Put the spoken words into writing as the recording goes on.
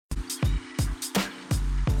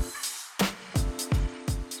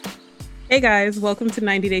Hey guys, welcome to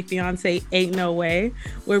 90 Day Fiance Ain't No Way,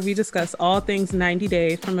 where we discuss all things 90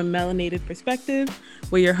 Day from a melanated perspective.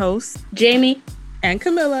 We're your hosts, Jamie. and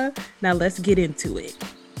Camilla. Now let's get into it.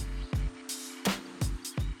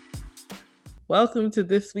 Welcome to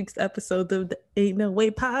this week's episode of the Ain't No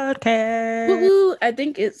Way podcast. Woo-hoo. I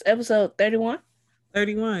think it's episode 31.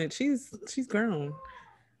 31. She's grown.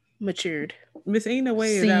 Matured. Miss Ain't No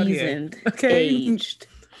Way is out here. Seasoned. Okay. Aged.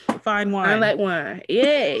 Fine wine. I like wine.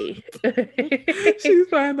 Yay. She's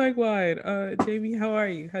fine like wine. Jamie, how are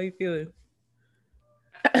you? How you feeling?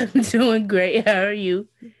 I'm doing great. How are you?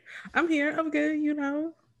 I'm here. I'm good, you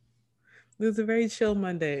know. It was a very chill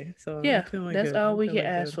Monday, so Yeah, I'm feeling that's good. all I'm we can feeling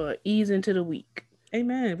ask good. for. Ease into the week.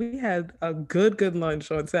 Amen. We had a good lunch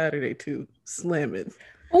on Saturday too. Slamming.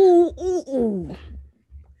 Ooh,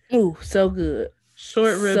 so good.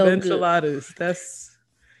 Short rib So enchiladas. That's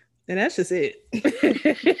just it.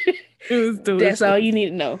 It was delicious. That's all you need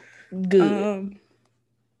to know. Good.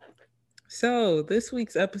 So this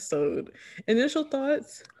week's episode, initial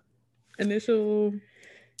thoughts, I'm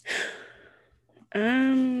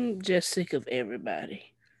just sick of everybody.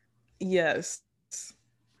 Yes.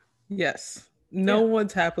 No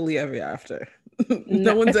one's happily ever after.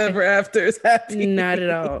 No one's ever after is happy. Not at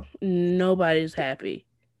all. Nobody's happy.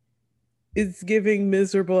 It's giving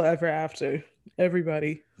miserable ever after.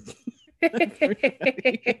 Everybody.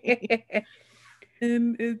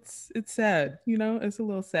 And it's sad, you know. It's a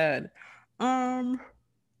little sad. I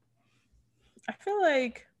feel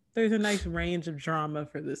like there's a nice range of drama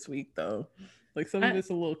for this week, though. Like some of it's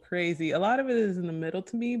a little crazy. A lot of it is in the middle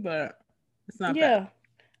to me, but it's not bad.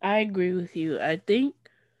 I agree with you. I think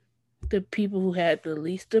the people who had the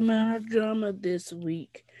least amount of drama this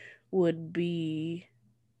week would be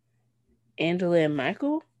Angela and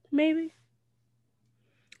Michael, maybe.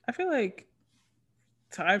 I feel like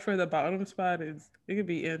tied for the bottom spot it could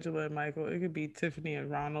be Angela and Michael. It could be Tiffany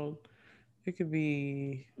and Ronald. It could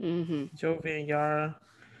be Jovi and Yara.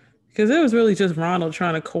 Because it was really just Ronald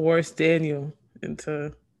trying to coerce Daniel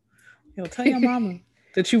into, tell your mama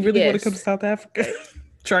that you really want to come to South Africa.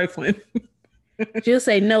 Trifling. She'll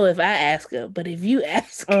say no if I ask her, but if you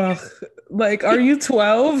ask her. Like, are you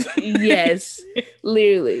 12? Yes,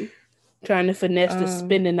 literally. Trying to finesse to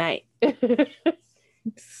spend the night.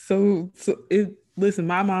 Listen,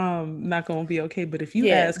 my mom not gonna be okay, but if you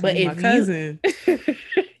ask me, my cousin,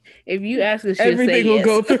 if you ask her, everything will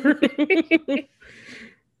go through. Do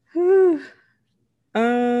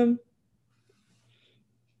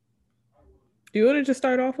you want to just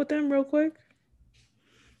start off with them real quick?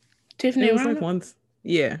 Tiffany it was Ronald? Like once,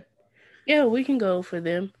 yeah, we can go for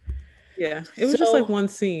them. Yeah, it was just like one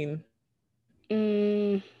scene.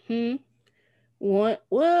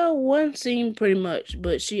 One scene pretty much,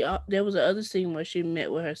 but there was another scene where she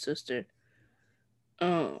met with her sister.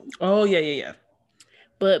 Oh yeah.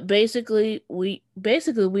 But basically we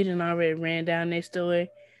didn't already ran down their story.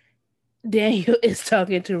 Daniel is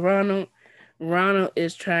talking to Ronald. Ronald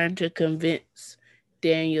is trying to convince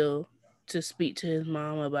Daniel to speak to his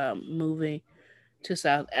mom about moving to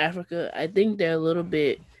South Africa. I think they're a little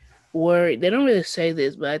bit worried. They don't really say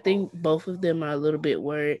this, but I think both of them are a little bit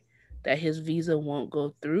worried that his visa won't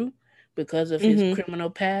go through because of his criminal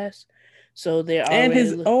past. So they're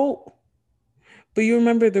already but you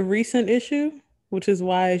remember the recent issue, which is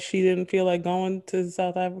why she didn't feel like going to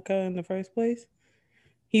South Africa in the first place.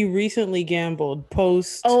 He recently gambled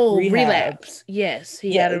post relapse. Yes,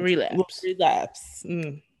 he had a relapse.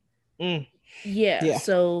 Yeah,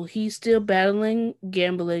 so he's still battling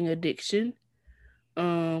gambling addiction.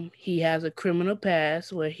 He has a criminal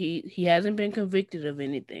past where he hasn't been convicted of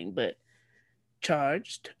anything, but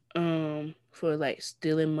charged for like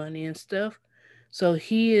stealing money and stuff. So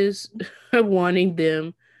he is wanting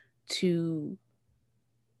them to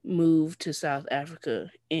move to South Africa,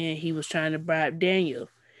 and he was trying to bribe Daniel,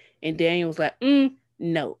 and Daniel was like,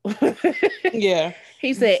 no. Yeah.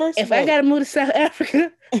 He said, if I gotta move to South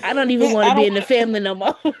Africa, I don't even want to be in the family no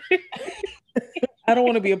more. I don't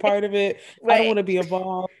want to be a part of it. Right. I don't want to be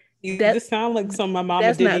involved. This sounds like something my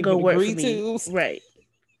mama didn't even agree to. Right.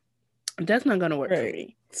 That's not gonna work for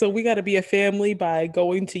me. So we got to be a family by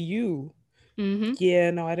going to you. Mm-hmm.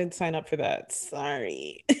 Yeah, no, I didn't sign up for that.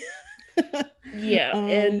 Sorry. Yeah,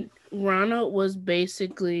 and Ronald was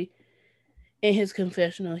basically, in his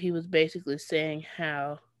confessional, he was basically saying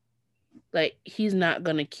how, like, he's not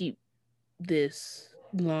gonna keep this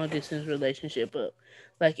long distance relationship up.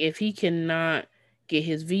 Like, if he cannot get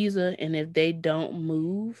his visa and if they don't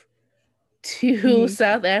move to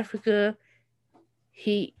South Africa,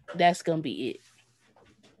 that's gonna be it.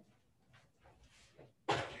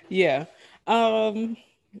 Yeah.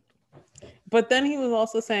 But then he was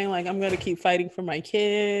also saying, like, I'm going to keep fighting for my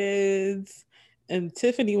kids. And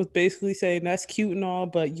Tiffany was basically saying, that's cute and all,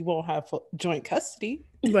 but you won't have joint custody.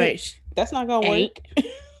 Right. That's not going to work.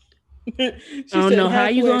 I don't know how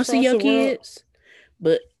you going to see your kids,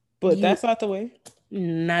 but that's not the way.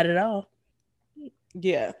 Not at all.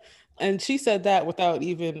 Yeah. And she said that without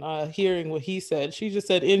even hearing what he said. She just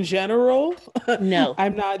said, in general, no,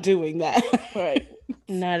 I'm not doing that. Right.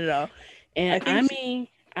 Not at all. And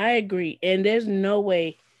I agree. And there's no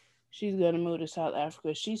way she's going to move to South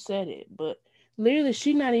Africa. She said it, but literally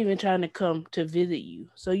she's not even trying to come to visit you.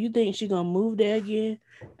 So you think she's going to move there again?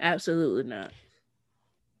 Absolutely not.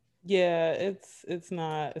 Yeah, it's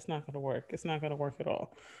not going to work. It's not going to work at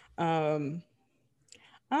all. I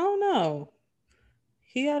don't know.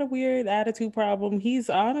 He had a weird attitude problem. He's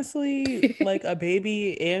honestly like a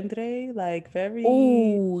baby Andre, like very.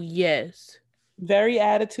 Oh, yes. Very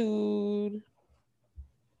attitude.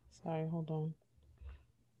 Sorry, hold on.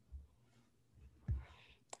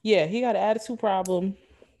 Yeah, he got an attitude problem.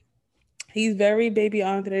 He's very baby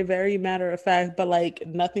Andre, very matter of fact, but like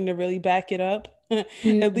nothing to really back it up. At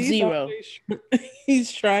least zero.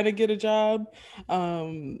 He's trying to get a job.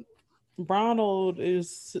 Ronald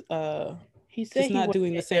is he said he's not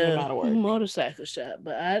doing the same amount of work. Motorcycle shop,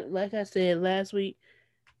 but like I said last week,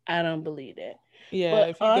 I don't believe that. Yeah, but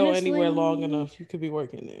if you honestly, go anywhere long enough, you could be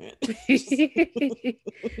working there.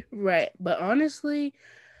 Right. But honestly,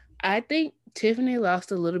 I think Tiffany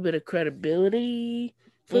lost a little bit of credibility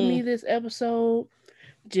for me this episode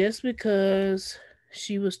just because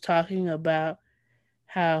she was talking about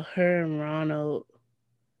how her and Ronald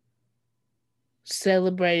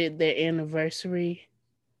celebrated their anniversary.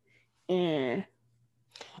 And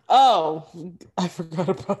oh, I forgot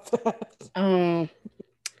about that.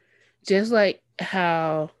 Just like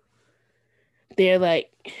how they're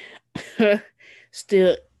like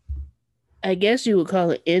still, I guess you would call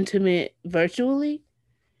it intimate virtually.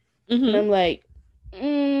 Mm-hmm. And I'm like,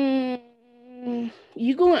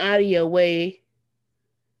 you going out of your way,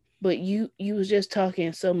 but you was just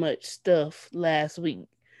talking so much stuff last week.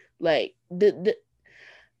 Like it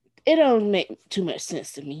don't make too much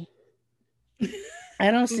sense to me.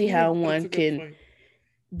 I don't see how one can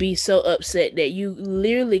be so upset that you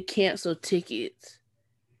literally cancel tickets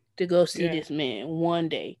to go see this man one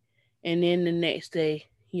day, and then the next day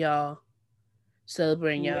y'all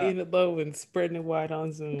celebrating y'all laying it low and spreading it wide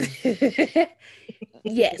on Zoom.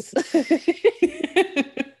 Yes.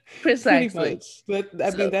 Precisely. But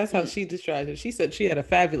I mean that's how she described it. She said she had a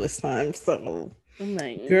fabulous time. So I'm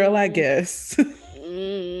like, girl, I guess.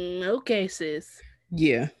 Okay, sis.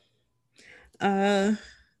 Yeah.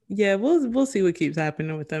 Yeah, we'll see what keeps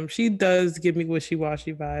happening with them. She does give me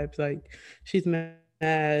wishy-washy vibes. Like she's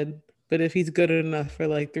mad, but if he's good enough for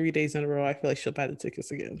like 3 days in a row, I feel like she'll buy the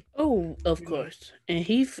tickets again. Oh, of course. And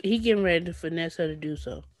he getting ready to finesse her to do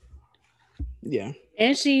so. Yeah.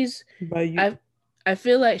 And she's I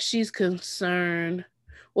feel like she's concerned.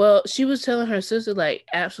 Well, she was telling her sister like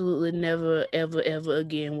absolutely never ever ever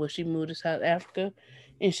again will she move to South Africa,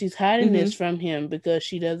 and she's hiding this from him because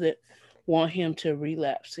she doesn't want him to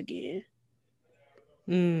relapse again.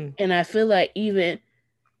 And I feel like even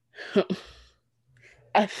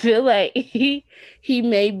I feel like he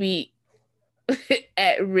may be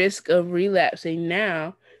at risk of relapsing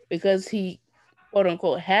now because he quote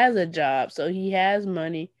unquote has a job, so he has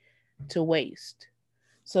money to waste.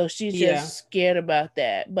 So she's just scared about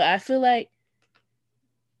that. But I feel like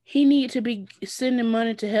he need to be sending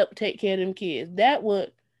money to help take care of them kids. That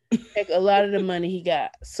would take a lot of the money he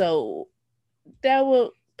got. So that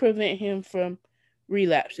will prevent him from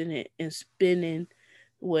relapsing it and spending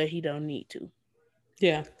where he don't need to.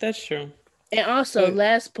 Yeah, that's true. And also,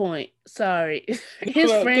 last point, sorry, his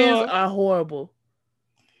friends are horrible.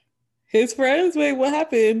 His friends? Wait, what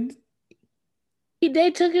happened?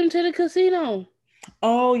 They took him to the casino.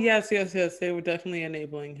 Oh, yes. They were definitely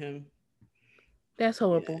enabling him. That's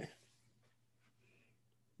horrible.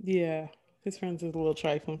 Yeah. His friends is a little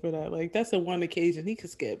trifling for that. Like, that's the one occasion he could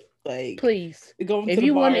skip. Like, please. If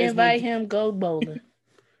you want to invite him, go bowling.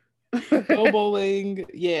 Go bowling.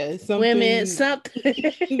 Yeah. Women, something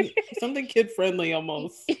kid friendly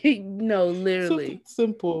almost. No, literally. Something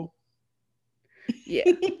simple.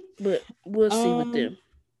 Yeah. But we'll see with them.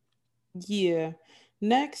 Yeah.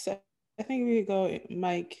 Next, I think we could go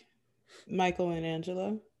Michael and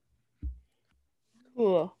Angela.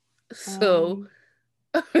 Cool. So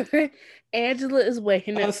Angela is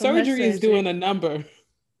waking up. Surgery is doing a number.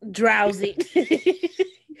 Drowsy.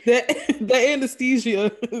 The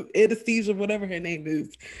anesthesia, whatever her name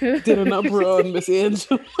is, did a number on Miss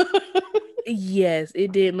Angela. Yes,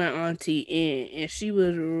 it did my auntie in, and she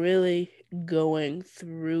was really going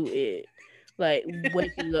through it, like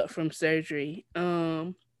waking up from surgery.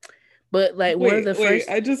 But like one of the Wait, first.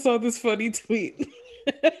 I just saw this funny tweet.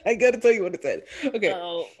 I gotta tell you what it said. Okay.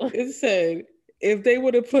 Oh. It said if they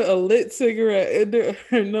would have put a lit cigarette in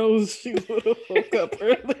her nose, she would have woke up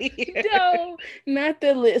earlier. No, not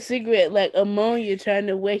the lit cigarette, like ammonia trying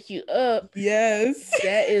to wake you up. Yes.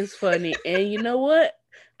 That is funny. And you know what?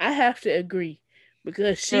 I have to agree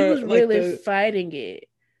because she Or was like really fighting it.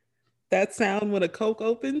 that sound when a Coke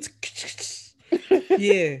opens.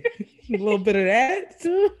 Yeah. A little bit of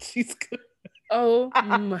that. She's good. Oh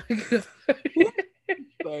my God.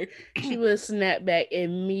 Sorry. She would snap back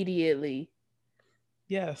immediately.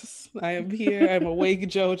 Yes, I am here. I'm awake,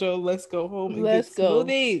 JoJo. Let's go home and Let's get go.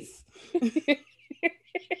 smoothies.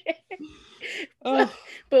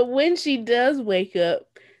 But when she does wake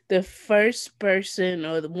up, the first person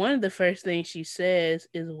or one of the first things she says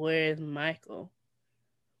is, "Where is Michael?"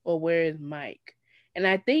 Or "Where is Mike?" And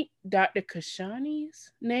I think Dr.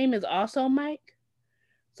 Kashani's name is also Mike.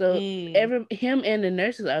 So him and the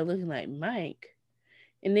nurses are looking like Mike.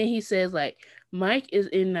 And then he says like, "Mike is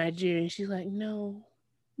in Nigeria." And she's like, no.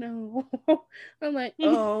 I'm like,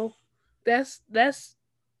 oh, that's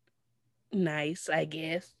nice, I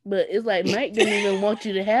guess. But it's like Mike didn't even want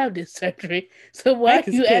you to have this surgery. So why are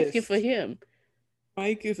you asking for him?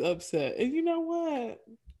 Mike is upset. And you know what?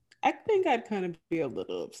 I think I'd kind of be a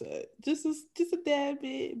little upset. Just a tad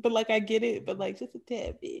bit. But like I get it, but like just a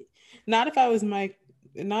tad bit. Not if I was Mike,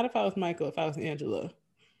 not if I was Michael, if I was Angela.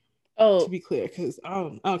 Oh. To be clear, because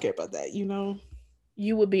I don't care about that, you know?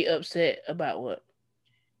 You would be upset about what?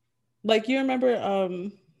 Like you remember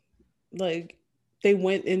like they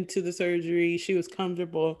went into the surgery, she was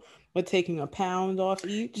comfortable with taking a pound off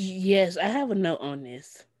each. Yes, I have a note on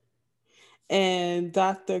this. And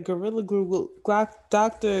Dr. Gorilla Glue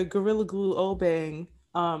Obeng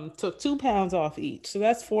took 2 pounds off each. So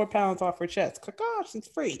that's 4 pounds off her chest. Gosh, it's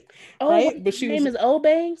free. Oh, right? But her name is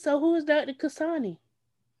Obeng. So who is Dr. Kasani?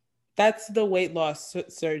 That's the weight loss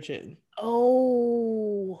surgeon.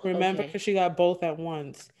 Oh, remember, because she got both at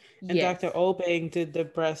once. And yes. Dr. Obeng did the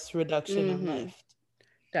breast reduction and lift.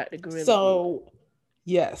 Dr. Gorilla. So,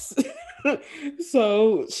 yes.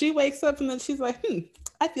 So she wakes up and then she's like,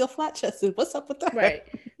 I feel flat chested. What's up with that? Right.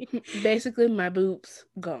 Basically, my boobs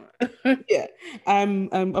gone. Yeah. I'm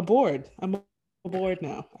aboard. I'm aboard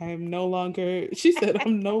now. I am no longer, she said,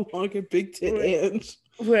 I'm no longer big tit Ange.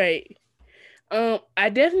 Right.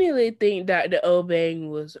 I definitely think Dr. Obeng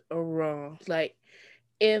was wrong. Like,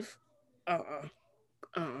 if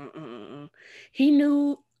he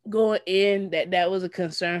knew going in that was a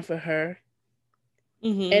concern for her.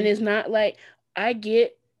 Mm-hmm. And it's not like, I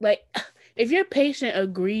get, like, if your patient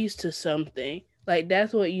agrees to something, like,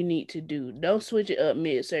 that's what you need to do. Don't switch it up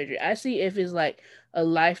mid-surgery. I see if it's, like, a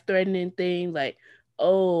life-threatening thing, like,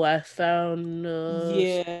 oh, I found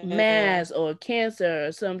mass or cancer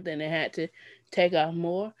or something and had to take off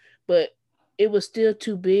more. But it was still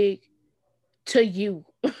too big to you.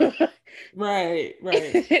 Right.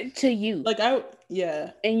 To you. Like,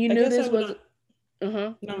 yeah. And you knew this was...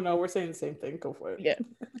 No, we're saying the same thing. Go for it. Yeah.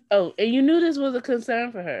 Oh, and you knew this was a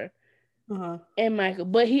concern for her. And Michael.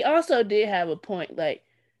 But he also did have a point. Like,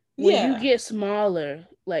 when you get smaller,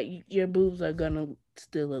 like, your boobs are gonna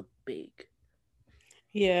still look big.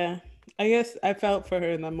 Yeah. I guess I felt for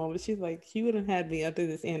her in that moment. She's like, she wouldn't have had me under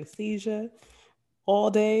this anesthesia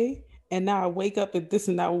all day, and now I wake up and this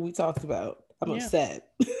is not what we talked about. I'm upset.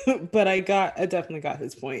 But I definitely got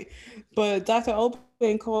his point. But Dr.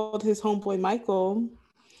 Obeng called his homeboy Michael.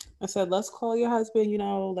 I said, let's call your husband,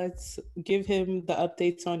 let's give him the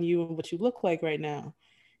updates on you and what you look like right now.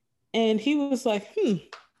 And he was like,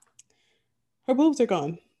 her boobs are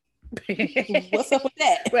gone. What's up with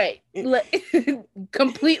that? Right.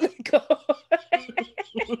 Completely gone.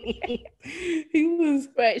 He was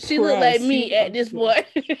right. She looked like me at this point.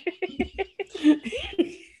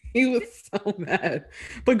 He was so mad.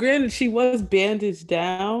 But granted, she was bandaged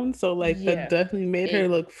down, so that definitely made her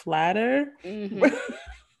look flatter. Mm-hmm.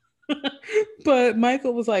 But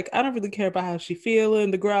Michael was like, I don't really care about how she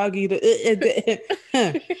feeling, the groggy,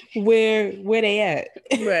 where they at?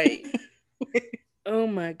 Right. Oh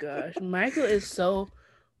my gosh. Michael is so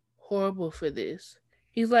horrible for this.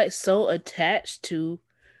 He's like so attached to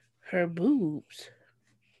her boobs.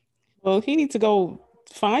 Well, he needs to go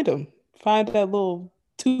find them. Find that little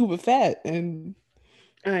tube of fat and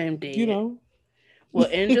I am dead. Well,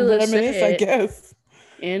 Angela said, I guess.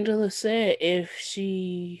 Angela said if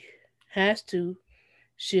she has to,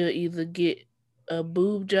 she'll either get a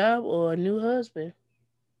boob job or a new husband.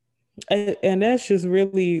 And that's just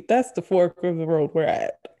really, that's the fork of the road we're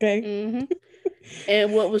at, okay? Mm-hmm.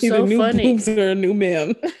 And what was Either so new funny, boobs or a new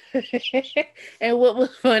man. and what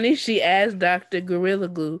was funny, she asked Dr. Gorilla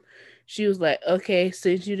Glue, she was like, okay,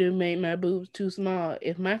 since you done made my boobs too small,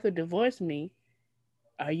 if Michael divorced me,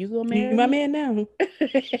 are you gonna You marry my me? man now.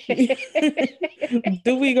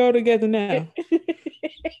 Do we go together now?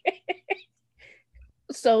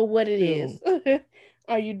 So what it is?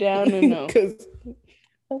 Are you down or no? Because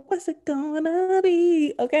what's it gonna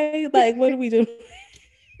be? Okay, like what do we do?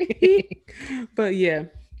 But yeah,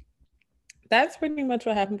 that's pretty much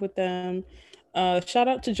what happened with them. Shout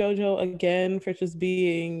out to JoJo again for just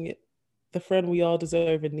being the friend we all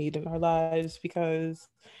deserve and need in our lives because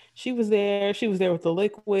she was there. She was there with the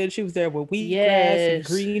liquid. She was there with wheatgrass and Yes,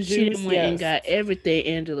 green she juice. done went and Yes. got everything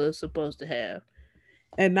Angela's supposed to have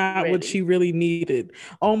And not what she ready. really needed.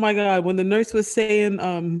 Oh my God. When the nurse was saying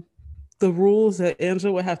the rules that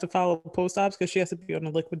Angela would have to follow post ops because she has to be on a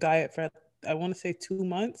liquid diet for, I want to say 2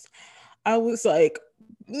 months, I was like,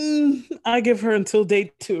 I give her until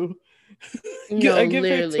day 2. No, I give her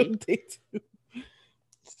until literally, day 2.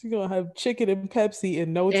 She's gonna have chicken and Pepsi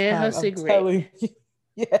in no and her time. I'm cigarette. telling you.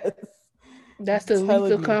 Yes. That's I'm the lethal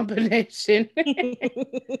telling you. combination.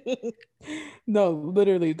 No,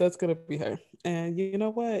 literally, that's gonna be her. And you know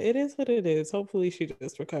what? It is what it is. Hopefully she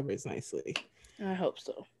just recovers nicely. I hope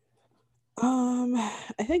so.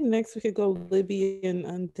 I think next we could go Libby and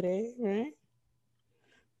Andre, right?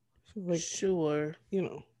 Like, Sure. you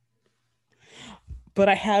know. But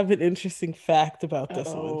I have an interesting fact about this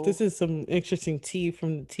one. Oh. This is some interesting tea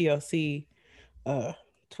from the TLC uh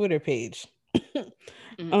Twitter page.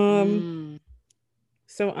 um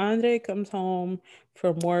so Andre comes home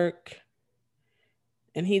from work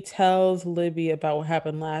and he tells Libby about what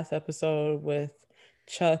happened last episode with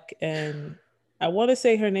Chuck and I want to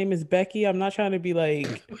say her name is Becky. I'm not trying to be like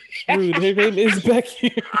rude. Her name is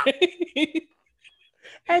Becky, right?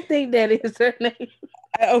 I think that is her name.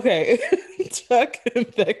 Okay. Chuck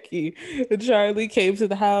and Becky and Charlie came to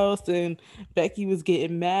the house and Becky was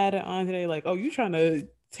getting mad at Andre like, oh, you trying to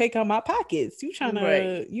take out my pockets, you trying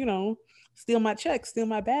Right. to, steal my check, steal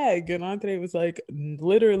my bag. And Andre was like,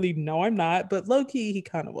 literally, no, I'm not. But low-key he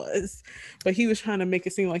kind of was, but he was trying to make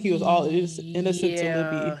it seem like he was all innocent to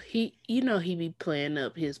Yeah, Libby. he be playing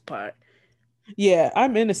up his part. Yeah,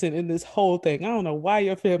 I'm innocent in this whole thing. I don't know why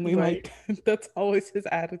your family Right. like that. That's always his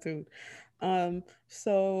attitude.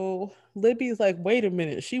 So Libby's like, wait a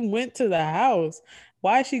minute, she went to the house.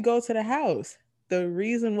 Why she go to the house? The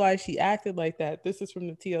reason why she acted like that, this is from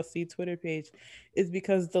the TLC Twitter page, is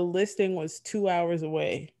because the listing was 2 hours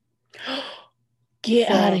away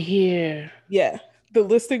Get out of from, here. yeah, the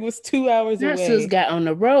listing was 2 hours Not sis away. got on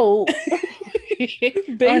the road. On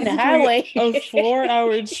the Basically highway. a 4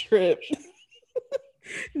 hour trip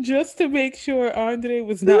just to make sure Andre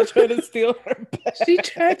was not trying to steal her bag. She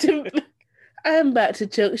tried to. I'm about to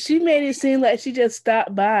choke. She made it seem like she just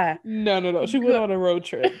stopped by. No. She went on a road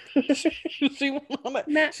trip. She went on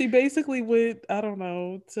Not, she basically went, I don't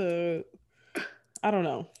know, to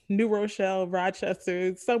New Rochelle,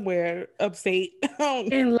 Rochester, somewhere upstate.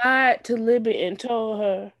 and lied to Libby and told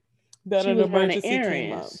her That she an was running emergency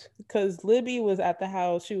came up errands. because Libby was at the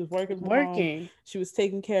house. She was working from home. Working. She was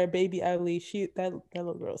taking care of baby Ellie. That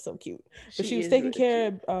little girl is so cute. But she She was is taking really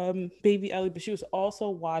care cute. of baby Ellie. But she was also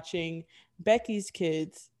watching Becky's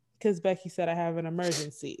kids because Becky said I have an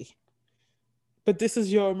emergency. But this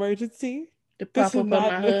is your emergency. To This pop is up on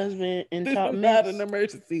not my husband and this talk is not an mess.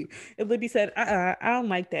 emergency. And Libby said, I don't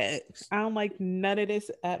like that. I don't like none of this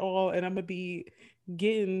at all. And I'm gonna be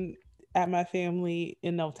getting at my family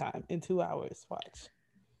in no time, in 2 hours. Watch.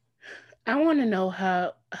 I want to know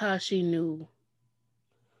how she knew.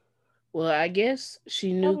 Well, I guess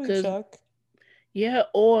she knew Probably because, Chuck. yeah,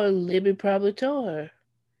 or Libby probably told her.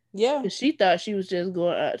 Yeah. Because she thought she was just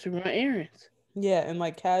going out to run errands. Yeah. And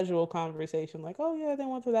like casual conversation, like, oh yeah, they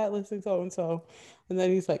went to that listing so and so. And then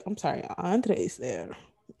he's like, I'm sorry, Andre's there.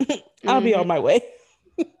 I'll be Mm-hmm. on my way.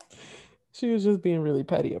 She was just being really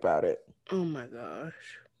petty about it. Oh my gosh.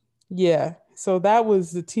 Yeah. So that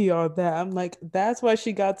was the tea on that. I'm like, that's why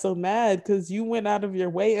she got so mad because you went out of your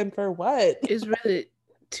way and for what? It's really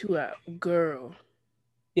 2 hours. Girl.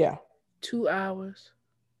 Yeah. 2 hours.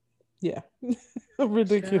 Yeah.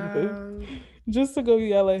 Ridiculous. Child. Just to go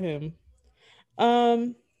yell at him.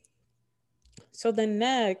 Um, so their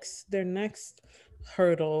next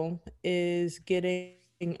hurdle is getting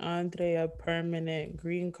Andre a permanent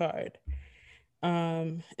green card.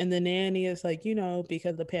 And the nanny is like,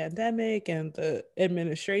 because of the pandemic and the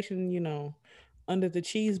administration, under the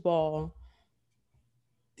cheese ball,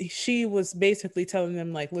 she was basically telling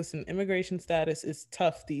them like, listen, immigration status is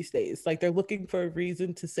tough these days. Like they're looking for a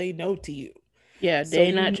reason to say no to you. Yeah, So they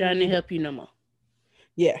you not trying to need help you no more.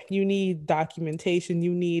 Yeah, you need documentation.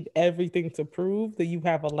 You need everything to prove that you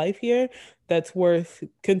have a life here that's worth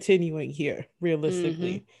continuing here, Mm-hmm.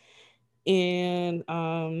 realistically. And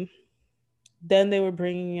then they were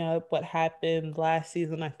bringing up what happened last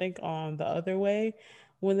season, I think on The Other Way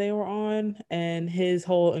when they were on, and his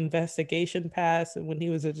whole investigation past and when he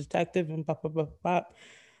was a detective and blah, blah, blah,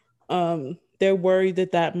 blah. They're worried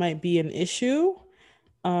that that might be an issue.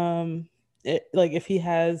 Like if he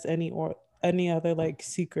has any other like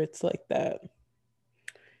secrets like that.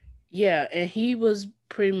 Yeah, and he was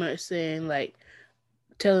pretty much saying like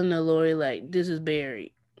telling the lawyer like this is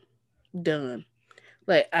buried, done.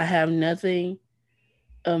 Like I have nothing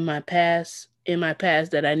of my past in my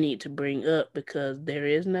past that I need to bring up because there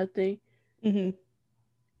is nothing. Mm-hmm.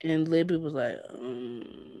 And Libby was like,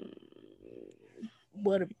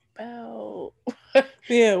 what about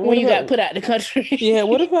Yeah. What when you got about? put out the Yeah.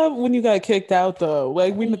 What country? about when you got kicked out though?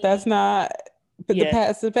 Like we that's not. But the Yeah.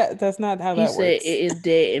 past, the past, that's not how He that said it works. is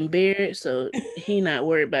dead and buried, so he not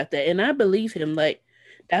worried about that. And I believe him. Like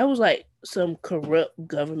that was like some corrupt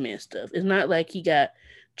government stuff. It's not like he got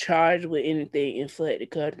charged with anything and fled the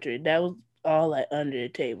country. That was all like under the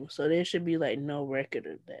table. So there should be like no record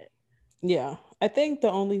of that. Yeah. I think the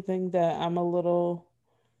only thing that I'm a little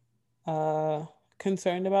uh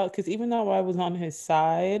concerned about, because even though I was on his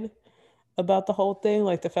side about the whole thing,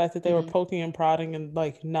 like the fact that they were Mm-hmm. poking and prodding and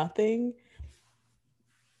like nothing,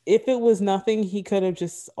 if it was nothing, he could have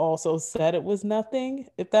just also said it was nothing,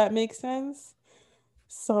 if that makes sense.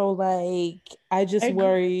 So like I I just agree.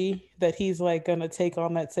 worry that he's like gonna take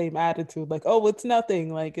on that same attitude, like, oh, it's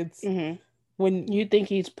nothing. Like Mm-hmm. when You think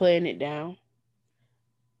he's playing it down?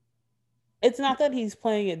 it's not that he's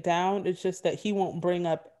playing it down, it's just that he won't bring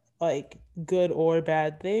up like good or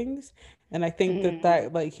bad things. And I think that Mm-hmm.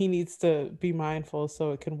 that like he needs to be mindful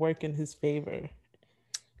so it can work in his favor,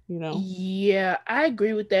 you know? Yeah, I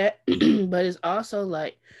agree with that. But it's also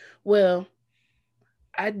like, well,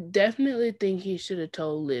 I definitely think he should have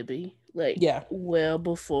told Libby like Yeah. well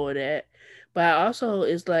before that. But I also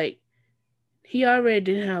it's like he already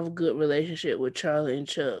didn't have a good relationship with Charlie and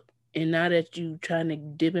Chuck. And now that you trying to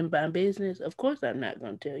dip in my business, of course I'm not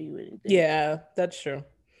gonna tell you anything. Yeah, that's true.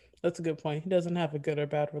 That's a good point. He doesn't have a good or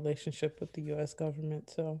bad relationship with the US government,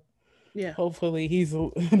 so Yeah. hopefully he's a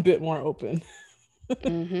bit more open.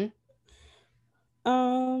 Mm-hmm.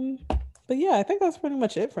 Um, but yeah, I think that's pretty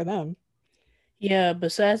much it for them. Yeah,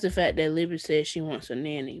 besides the fact that Libby said she wants a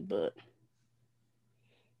nanny, but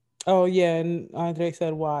Oh yeah, and Andre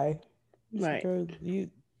said why. He's like, right, girl,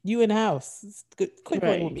 you in the house. Quit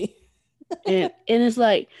playing with right. me. And it's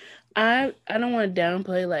like I don't want to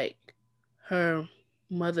downplay like her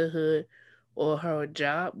motherhood or her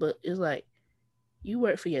job, but it's like you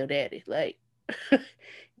work for your daddy. Like if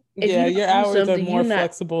Yeah, you your don't do hours are something, more you not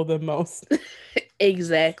flexible than most.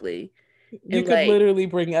 exactly. You And could like literally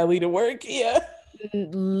bring Ellie to work. Yeah.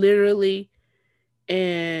 literally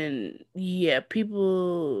and yeah,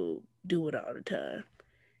 people do it all the time.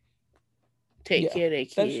 Take Yeah, care of their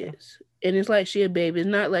that's true. kids. And it's like she a baby. It's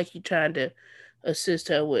not like you trying to assist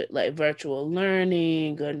her with like virtual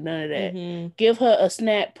learning or none of that. Mm-hmm. Give her a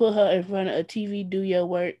snack, put her in front of a TV, do your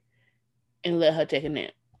work, and let her take a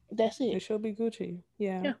nap. That's And it. she'll be Gucci.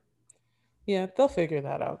 Yeah. Yeah. Yeah, they'll figure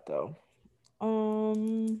that out though.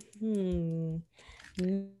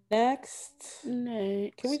 Next,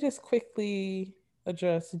 can we Next. just quickly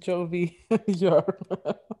address Jovi Yara?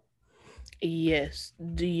 Yes.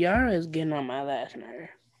 Diara is getting on my last nerve.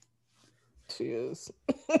 She is.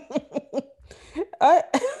 I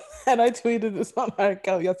and I tweeted this on my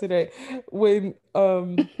account yesterday when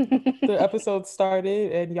the episode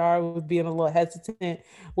started and Yara was being a little hesitant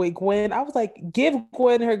with Gwen. I was like, give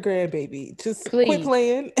Gwen her grandbaby. Just quit Please.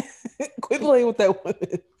 playing. Quit playing with that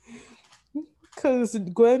woman. Because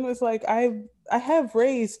Gwen was like, I have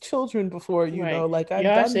raised children before, Right. like I've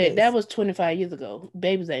Yara done said that this. was 25 years ago.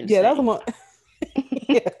 Babies ain't the Yeah, that's same. one.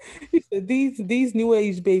 Yeah. He said these new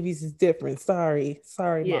age babies is different. Sorry.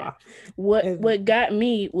 Sorry, Yeah. Ma. What And what got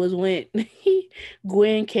me was when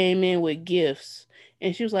Gwen came in with gifts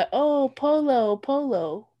and she was like, "Oh, Polo,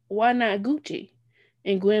 Polo. Why not Gucci?"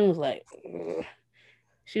 And Gwen was like, "Ugh."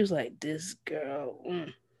 She was like, "This girl."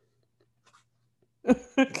 Mm.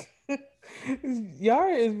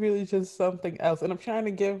 Yara is really just something else. And I'm trying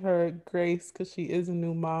to give her grace because she is a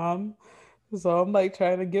new mom. So I'm like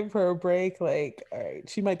trying to give her a break. Like, all right,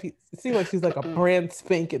 she might be, it seems like she's like a brand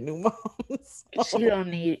spanking new mom. She So, don't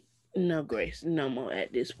need no grace no more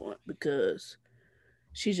at this point because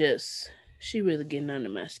she just she really getting under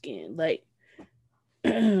my skin. Like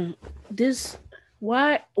this,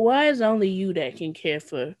 why is only you that can care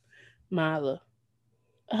for Mila?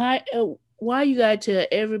 Hi, why you gotta tell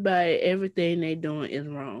everybody everything they doing is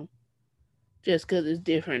wrong just because it's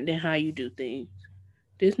different than how you do things?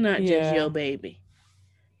 This not just your Yeah. baby.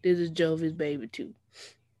 This is Jovi's baby too.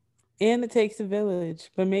 And it takes a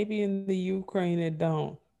village, but maybe in the Ukraine it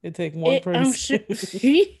don't. It take one I'm person. sure.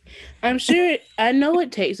 I'm sure. I know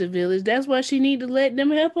it takes a village. That's why she need to let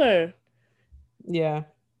them help her. Yeah.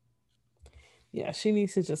 Yeah, she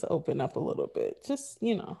needs to just open up a little bit. Just,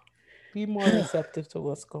 be more receptive to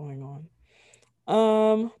what's going on.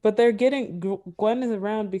 But they're getting Gwen is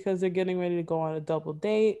around because they're getting ready to go on a double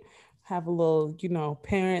date, have a little,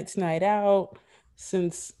 parents' night out,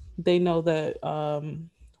 since they know that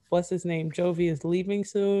what's his name, Jovi is leaving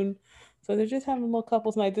soon. So they're just having a little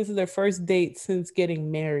couples night. This is their first date since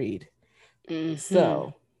getting married. Mm-hmm.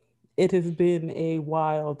 So it has been a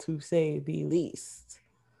while to say the least.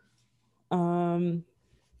 Um,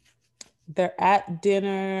 they're at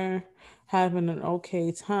dinner, having an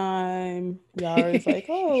okay time. Yara's like,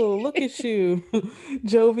 "Oh, look at you,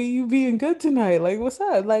 Jovi, you being good tonight. Like, what's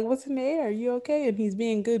up? Like, what's in the air? You okay?" And he's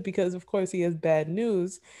being good because, of course, he has bad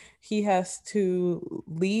news. He has to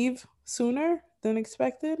leave sooner than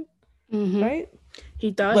expected, Mm-hmm. right?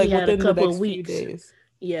 He thought he Like had a within the couple of next few weeks. days.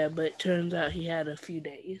 Yeah, but turns out he had a few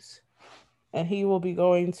days. And he will be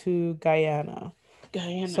going to Guyana.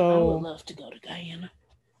 Guyana. I would So love to go to Guyana.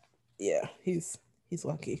 yeah, he's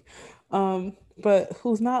lucky. But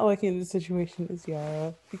who's not lucky in this situation is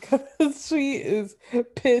Yara because she is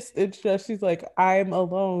pissed and stressed. She's like, I'm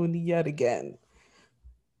alone yet again.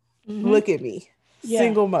 Mm-hmm. Look at me,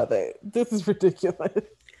 Yeah. single mother. This is ridiculous.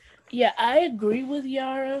 Yeah, I agree with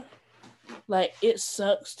Yara. Like, it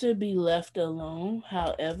sucks to be left alone.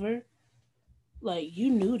 However, like, you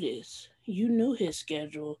knew this. You knew his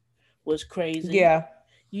schedule was crazy. Yeah,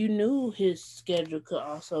 You knew his schedule could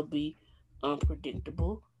also be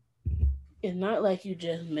unpredictable. It's not like you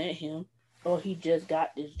just met him or he just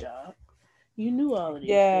got this job. You knew all of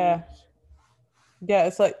these yeah, things. yeah.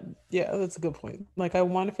 It's like, yeah, that's a good point. Like, I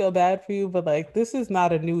want to feel bad for you, but like, this is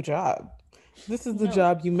not a new job. This is the No,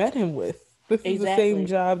 job you met him with. This is the same exactly.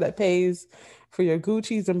 job that pays for your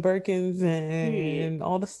Gucci's and Birkins Period. and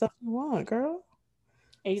all the stuff you want, girl.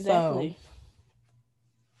 So Exactly.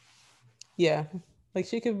 yeah, like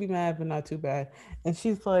she could be mad, but not too bad. And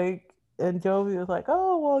she's like, and Jovi was like,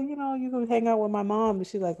 "Oh, well, you can hang out with my mom." And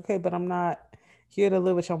she's like, "Okay, but I'm not here to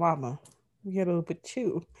live with your mama. I'm here to live with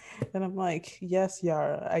you." And I'm like, "Yes,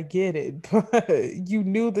 Yara, I get it, but you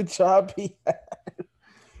knew the job he had.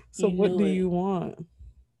 So You what knew do it. you want?"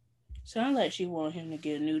 Sounds like she wanted him to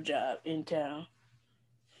get a new job in town.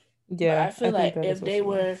 But Yeah, I I feel think like that is if what they she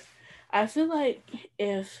were, wants. I feel like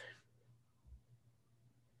if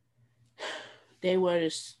they were to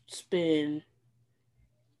spend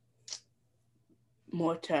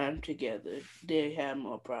more time together, they have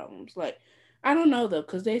more problems. Like, I don't know though,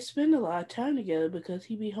 because they spend a lot of time together because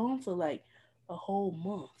he be home for like a whole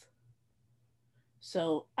month.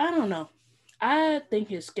 So I don't know. I think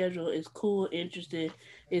his schedule is cool, interesting.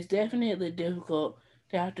 It's definitely difficult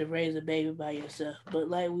to have to raise a baby by yourself. But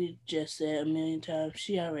like we just said a million times,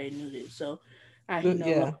 she already knew this. So I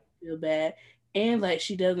no longer Yeah, feel bad. And like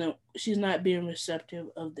she's not being receptive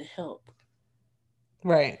of the help.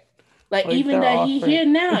 right. Like Like even they're that he offering. here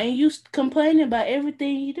now and you complaining about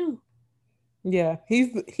everything he do. Yeah,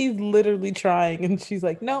 he's literally trying, and she's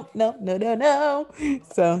like, "No, no, no, no, no."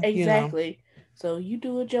 So Exactly. So you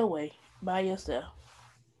do it your way by yourself.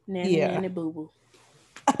 Nanny yeah. nanny boo boo.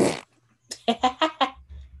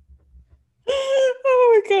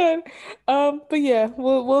 Oh my god. But yeah,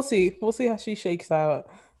 we'll see. We'll see how she shakes out.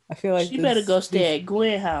 I feel like She better go this stay at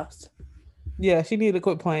Gwen house. yeah, she need to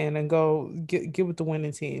quit playing and go get with the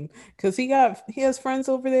winning team. Cause he has friends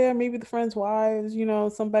over there, maybe the friends' wives,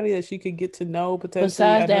 somebody that she could get to know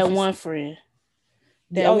potentially. Besides I know that she's one friend.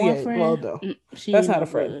 That oh one yeah, well friend, no. she That's ain't not a no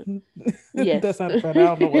friend. good. Yes. That's not a friend. I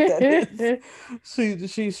don't know what that is.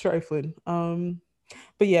 She's trifling.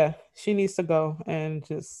 But yeah, she needs to go and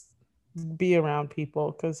just be around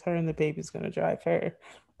people because her and the baby's gonna drive her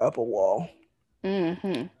up a wall.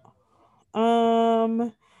 hmm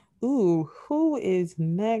Um, who is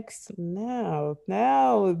next now?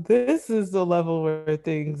 Now this is the level where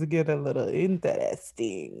things get a little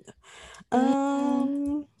interesting. mm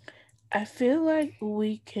Um, I feel like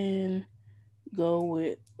we can go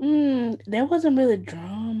with. There wasn't really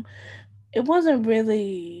drama. It wasn't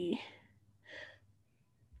really.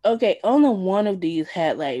 Okay, only one of these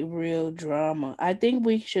had like real drama. I think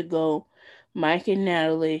we should go Mike and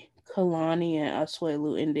Natalie, Kalani and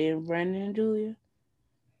Asuelu, and then Brandon and Julia.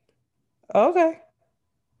 okay,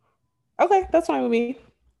 okay, that's fine with me.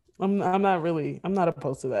 I'm not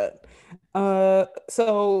opposed to that.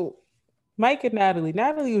 So Mike and Natalie.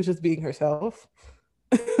 Natalie was just being herself.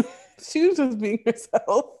 She was just being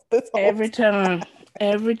herself this whole Every time.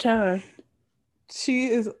 Every time. She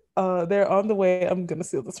is they're on the way. I'm gonna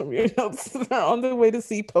steal this from your notes. They're on their way to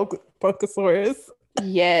see Punkosaurus.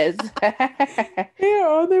 Yes. They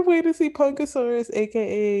are on their way to see Punkosaurus,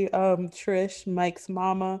 aka Trish, Mike's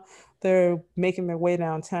mama. They're making their way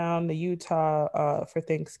downtown to Utah for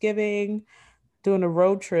Thanksgiving, doing a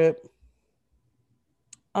road trip.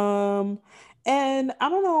 Um, and I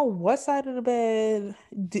don't know what side of the bed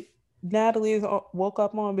Natalie is woke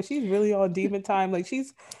up on, but she's really on demon time. Like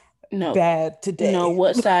she's bad today. No,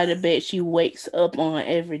 what side of the bed she wakes up on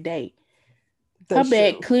every day. That's her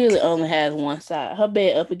bed true. clearly only has one side. Her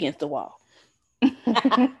bed up against the wall.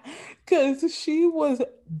 Because she was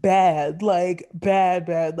bad, like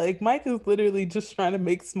bad. Like Mike is literally just trying to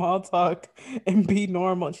make small talk and be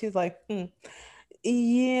normal. And she's like,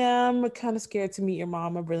 yeah, I'm kind of scared to meet your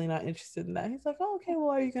mom. I'm really not interested in that. He's like, oh, okay, well,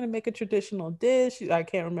 are you going to make a traditional dish? I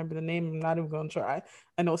can't remember the name. I'm not even going to try.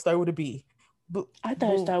 I know it started with a B. But I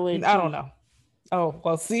thought it started with a G. I don't know. Oh,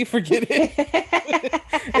 well, see, forget it.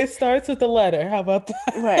 It starts with the letter. How about that?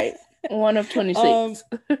 Right. One of 26.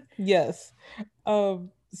 Yes.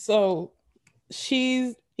 So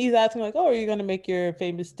he's asking like, oh, are you gonna make your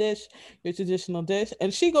famous dish, your traditional dish?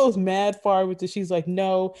 And she goes mad far with it. She's like,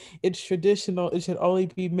 no, it's traditional. It should only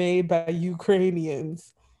be made by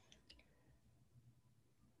Ukrainians.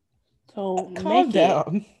 So calm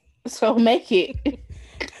down. So make it.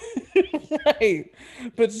 Right.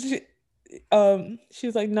 But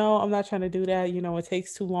she's like, no, I'm not trying to do that. You know, it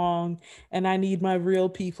takes too long, and I need my real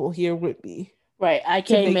people here with me. Right, I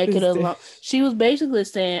can't make it alone. She was basically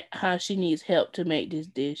saying how she needs help to make this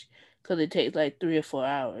dish because it takes like 3 or 4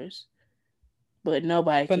 hours. But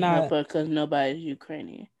nobody can help her because nobody's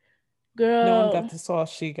Ukrainian. Girl. No one got the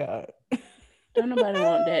sauce she got. Don't nobody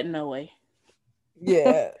want that, no way.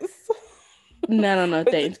 Yes. Not on no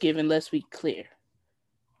Thanksgiving, let's be clear.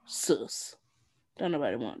 Sus. Don't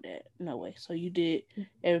nobody want that. No way. So you did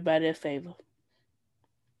everybody a favor.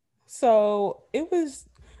 So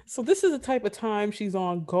this is the type of time she's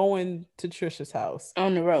on going to Trisha's house.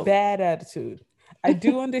 On the road. Bad attitude. I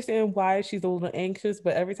do understand why she's a little anxious,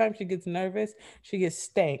 but every time she gets nervous, she gets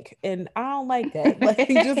stank. And I don't like that. Like,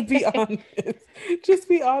 just be honest. Just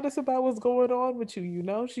be honest about what's going on with you, you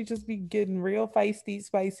know? She just be getting real feisty,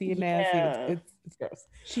 spicy, and nasty. It's gross.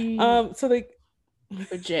 She so they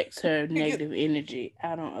projects her negative energy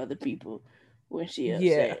out on other people when she upset.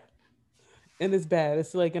 Yeah. And it's bad.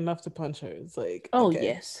 It's like enough to punch her. It's like, oh, okay.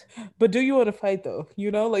 Yes. But do you want to fight though?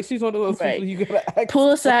 You know, like she's one of those people you gotta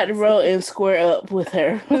pull aside the road and square up with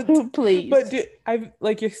her, please.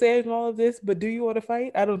 But you're saying all of this, but do you want to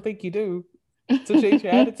fight? I don't think you do. So change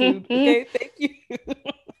your attitude. Okay, thank you.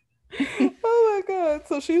 Oh my god.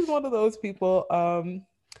 So she's one of those people.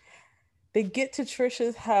 They get to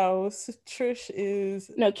Trisha's house. Trish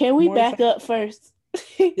is no. Can we back up first?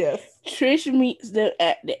 Yes. Trish meets them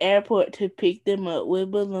at the airport to pick them up with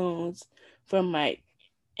balloons from Mike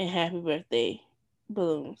and happy birthday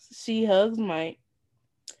balloons. She hugs Mike.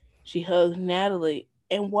 She hugs Natalie.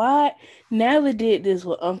 And why Natalie did this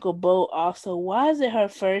with Uncle Bo also, why is it her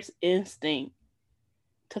first instinct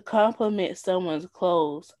to compliment someone's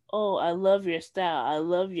clothes? Oh, I love your style. I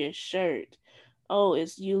love your shirt. Oh,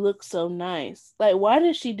 you look so nice. Like, why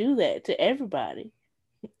does she do that to everybody?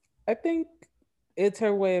 I think it's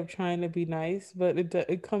her way of trying to be nice, but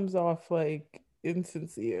it comes off like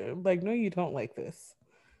insincere. Like, no, you don't like this.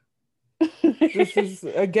 This is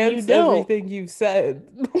against everything you've said.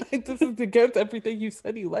 Like, this is against everything you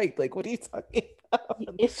said you liked. Like, what are you talking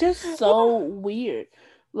about? It's just so weird.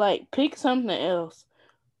 Like, pick something else.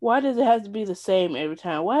 Why does it have to be the same every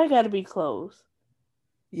time? Why it got to be clothes?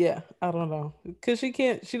 Yeah, I don't know. Because she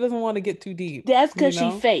doesn't want to get too deep. That's because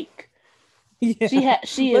she fake. Yeah.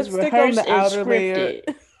 She is rehearsed and outer scripted. Layer.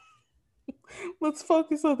 Let's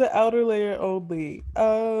focus on the outer layer only.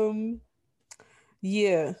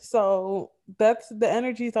 Yeah, so that's the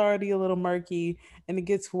energy's already a little murky, and it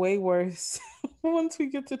gets way worse once we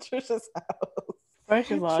get to Trisha's house.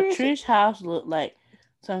 First of all, Trish's house looked like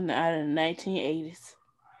something out of the 1980s.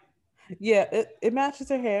 Yeah, it matches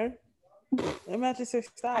her hair. It matches her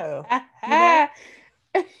style.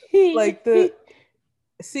 You know? Like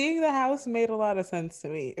seeing the house made a lot of sense to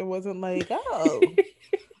me. It wasn't like, oh.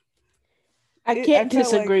 I can't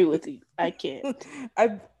disagree with you. I can't.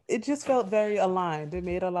 It just felt very aligned. It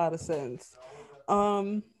made a lot of sense.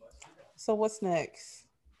 So what's next?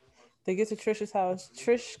 They get to Trisha's house.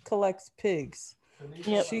 Trish collects pigs.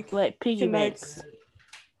 Yep, like piggy banks.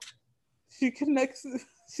 She collects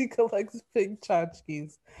pig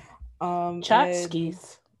tchotchkes.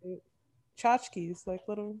 Tchotchkes. tchotchkes, like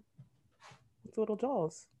little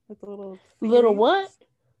dolls, like the little little figurines. what?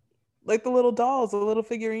 Like the little dolls, the little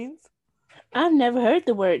figurines. I've never heard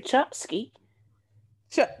the word chopski.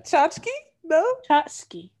 Tchotchke? No?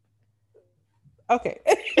 Chopski. Okay.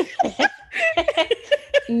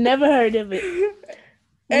 Never heard of it.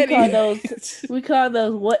 We call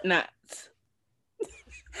those whatnots.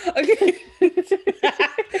 Okay.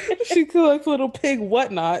 She collects little pig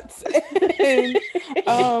whatnots.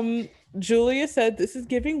 And Julia said this is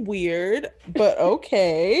giving weird, but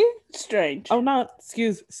okay. Strange. Oh, not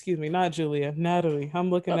excuse me, not Julia, Natalie. I'm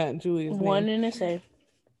looking at Julia's one name. and the same.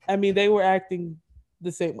 I mean, they were acting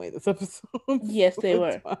the same way this episode. Yes, they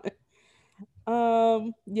were.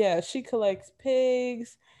 Yeah, she collects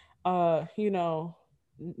pigs.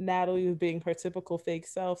 Natalie was being her typical fake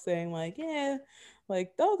self, saying like, yeah,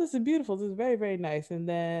 like, oh, this is beautiful, this is very, very nice. And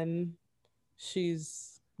then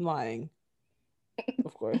she's lying,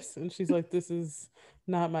 of course. And she's like, this is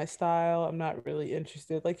not my style. I'm not really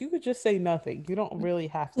interested. Like, you could just say nothing. You don't really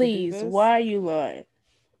have to do this. Why are you lying?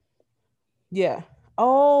 Yeah.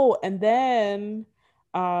 Oh, and then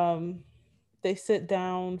they sit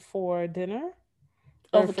down for dinner.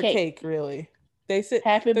 Or over for cake, really. They sit.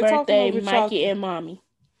 Happy birthday, Mikey and Mommy.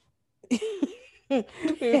 They're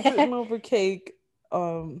sitting over cake,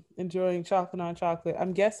 enjoying chocolate on chocolate.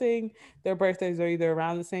 I'm guessing their birthdays are either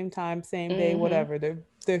around the same time, same day, whatever.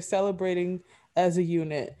 They're celebrating as a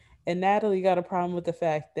unit. And Natalie got a problem with the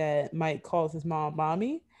fact that Mike calls his mom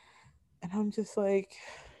Mommy. And I'm just like,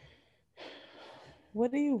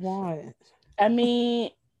 what do you want? I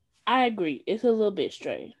mean, I agree. It's a little bit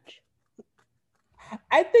strange.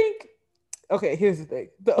 I think, okay, here's the thing.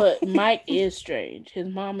 But Mike is strange. His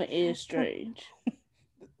mama is strange.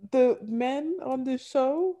 The men on this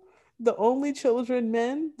show, the only children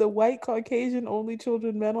men, the white Caucasian only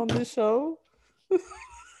children men on this show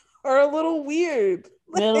are a little weird.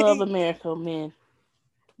 Middle of America men.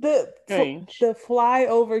 The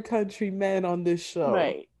flyover country men on this show.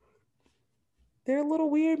 Right. They're a little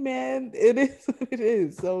weird, man. It is what it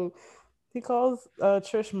is. So he calls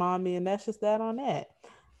Trish Mommy, and that's just that on that.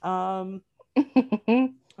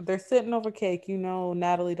 They're sitting over cake.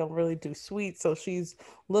 Natalie don't really do sweets, so she's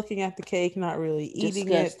looking at the cake, not really eating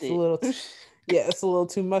it. It's a little, it's a little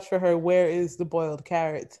too much for her. Where is the boiled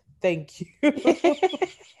carrots? Thank you.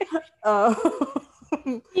 And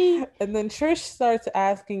then Trish starts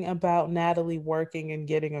asking about Natalie working and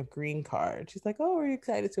getting a green card. She's like, "Oh, are you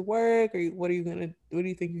excited to work? Or what do you think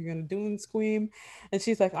you're gonna do in Squeam?" And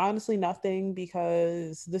she's like, "Honestly, nothing,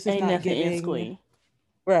 because this is not giving in Squeam."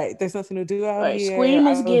 Right, there's nothing to do out here. Squeam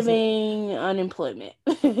is giving unemployment.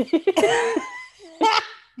 Yeah.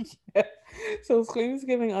 So Squeam is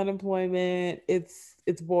giving unemployment.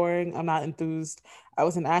 It's boring. I'm not enthused. I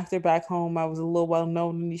was an actor back home. I was a little well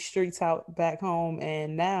known in these streets out back home,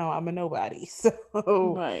 and now I'm a nobody. So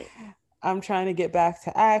right. I'm trying to get back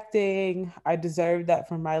to acting. I deserve that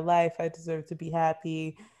for my life. I deserve to be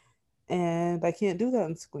happy, and I can't do that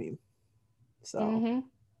in Squeam. So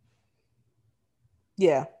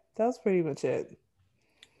yeah, that was pretty much it.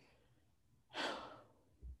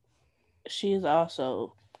 She is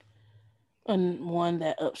also one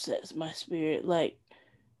that upsets my spirit. Like,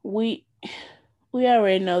 we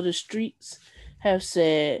already know the streets have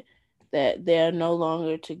said that they are no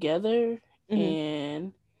longer together,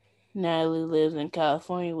 and Natalie lives in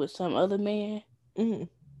California with some other man,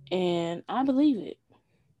 and I believe it.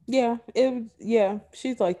 Yeah,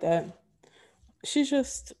 she's like that. She's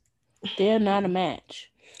just... They're not a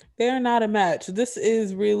match. They're not a match. This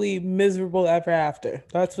is really miserable ever after.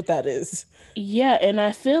 That's what that is. Yeah, and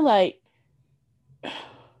I feel like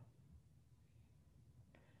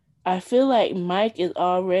Mike is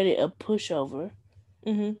already a pushover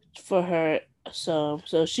for her. So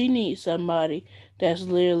she needs somebody that's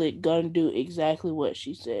literally gonna do exactly what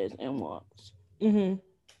she says and wants.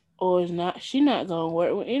 Or she's not gonna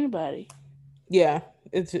work with anybody. Yeah,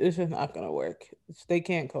 it's just not gonna work. They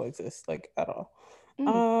can't coexist, like, at all.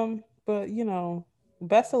 But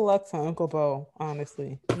best of luck to Uncle Bo,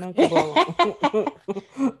 honestly. And Uncle Bo,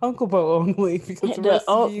 Uncle Bo only, because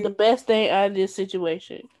the best thing out of this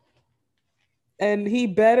situation. And he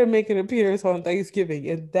better make an appearance on Thanksgiving,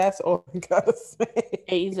 and that's all I gotta say.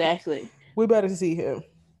 Exactly. We better see him.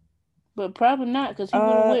 But probably not, because he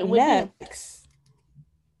would have went with next.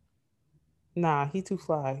 Him. Nah, he too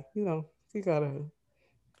fly. He got his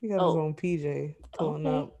own PJ pulling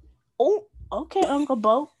up. Oh, okay, Uncle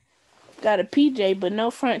Bo. Got a PJ, but no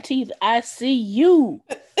front teeth. I see you.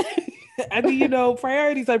 I mean,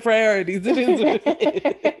 priorities are priorities. It is what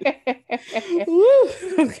it is.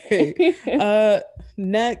 Woo. Okay.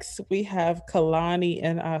 Next we have Kalani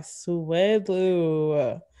and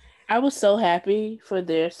Asuelu. I was so happy for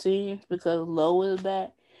their scenes because Lo is back.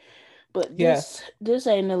 But this Yes. this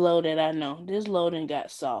ain't the Lo that I know. This Lo done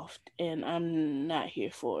got soft, and I'm not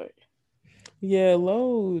here for it. Yeah,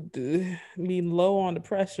 low on the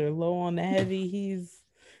pressure, low on the heavy.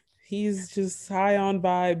 He's just high on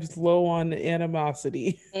vibes, low on the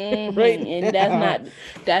animosity right And now.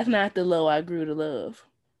 that's not the Lo I grew to love.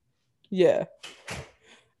 Yeah,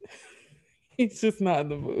 he's just not in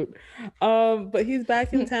the mood. But he's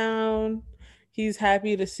back in town. He's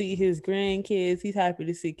happy to see his grandkids. He's happy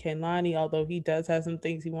to see Kenlani, although he does have some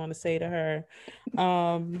things he want to say to her.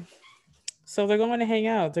 Um, so they're going to hang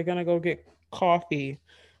out. They're gonna go get coffee,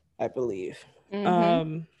 I believe. Mm-hmm.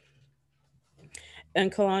 Um, and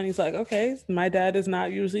Kalani's like, okay, my dad is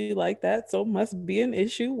not usually like that, so must be an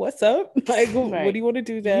issue. What's up? Like, what do Right. you want to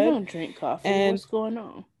do, You Dad? don't drink coffee. And What's going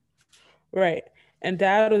on? right. And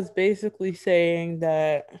Dad was basically saying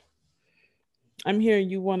that I'm hearing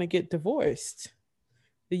you want to get divorced.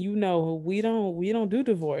 We don't do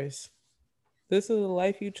divorce. This is the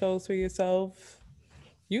life you chose for yourself.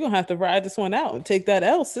 You're gonna have to ride this one out and take that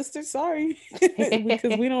L, sister. Sorry.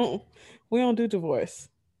 Because we don't do divorce.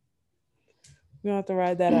 We don't have to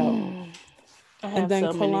ride that out. I And have then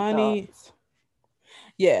so many Kalani, thoughts.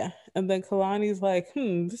 yeah. And then Kalani's like,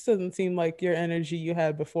 this doesn't seem like your energy you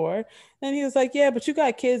had before. And he was like, yeah, but you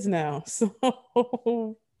got kids now.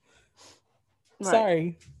 So Right.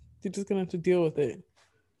 sorry. You're just gonna have to deal with it.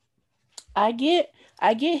 I get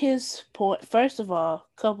I get his point. First of all,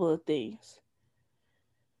 couple of things.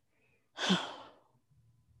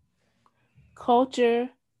 Culture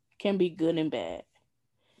can be good and bad.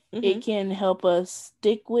 Mm-hmm. It can help us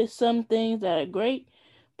stick with some things that are great,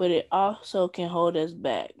 but it also can hold us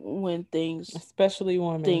back when Especially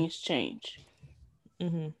women. things change.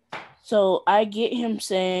 Mm-hmm. So I get him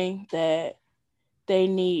saying that they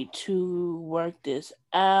need to work this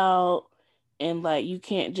out, and like you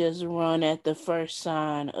can't just run at the first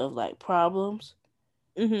sign of like problems.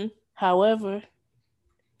 Mm-hmm. However,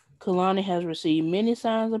 Kalani has received many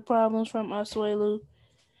signs of problems from Asuelu,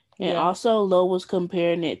 and Yeah. also Lo was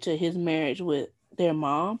comparing it to his marriage with their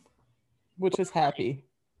mom. Which is happy.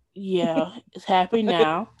 Yeah, it's happy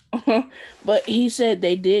now. But he said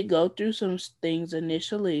they did go through some things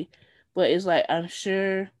initially, but it's like I'm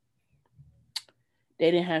sure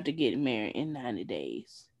they didn't have to get married in 90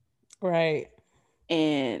 days. Right.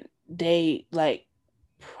 And they like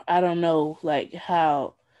I don't know like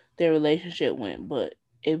how their relationship went, but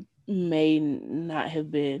it may not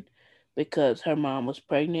have been because her mom was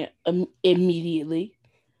pregnant immediately.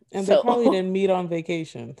 And they probably So didn't meet on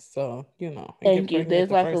vacation. So, and get thank you. pregnant There's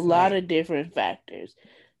the like a first lot night. of different factors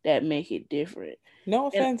that make it different. No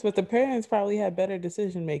And offense, but the parents probably had better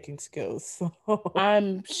decision making skills. So.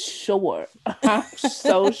 I'm sure, I'm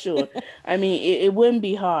so sure. I mean, it wouldn't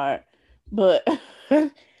be hard, but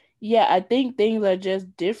yeah, I think things are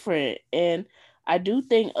just different. And I do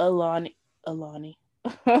think Alani,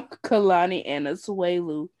 Kalani and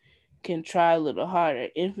Asuelu can try a little harder,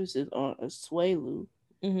 emphasis on Asuelu.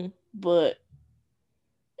 Hmm. But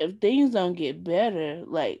if things don't get better,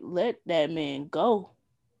 like let that man go.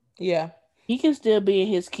 Yeah. He can still be in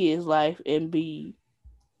his kid's life and be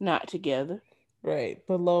not together. Right.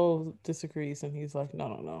 But Lo disagrees and he's like, no,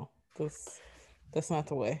 no, no. That's not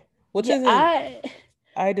the way. Which Yeah, isn't I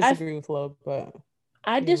I disagree with Lo, but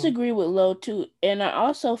I disagree with Lo too, and I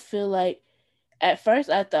also feel like at first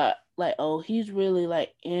I thought like, oh, he's really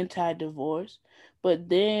like anti-divorce, but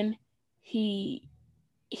then he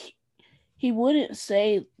he, he wouldn't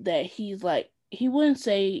say that he wouldn't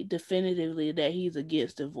say definitively that he's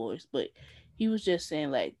against divorce, but he was just saying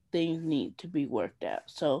like things need to be worked out.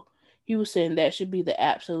 So he was saying that should be the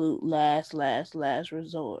absolute last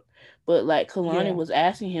resort. But like Kalani yeah. was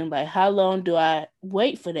asking him like, how long do I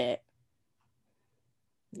wait for that?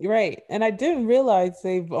 Right. And I didn't realize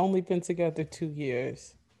they've only been together 2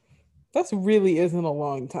 years. That's really isn't a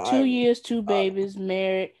long 2 time. years, two Uh, babies,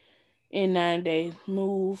 married in 9 days,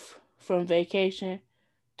 move from vacation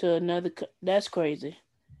to another. That's crazy.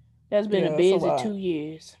 That's been a yeah, that's a busy lot. 2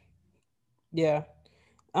 years. Yeah.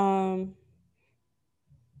 Um,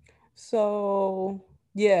 so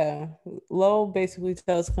yeah, Lo basically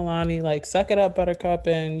tells Kalani like, "Suck it up, Buttercup,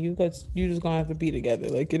 and you just gonna have to be together.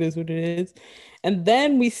 Like it is what it is." And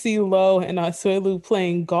then we see Lo and Asuelu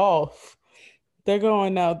playing golf. They're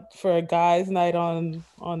going out for a guys' night on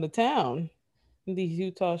the town in these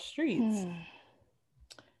Utah streets. Hmm.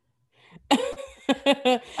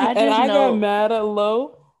 And I just I got know. mad at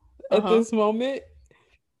Lo. at this moment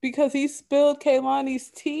because he spilled Kehlani's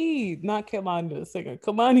tea. Not Kehlani the singer,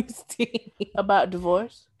 Kehlani's tea. About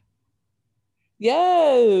divorce?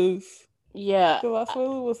 Yes. Yeah. So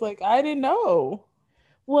Asuelu was like, I didn't know.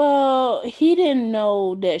 Well, he didn't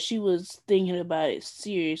know that she was thinking about it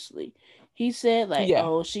seriously. He said like, Yeah.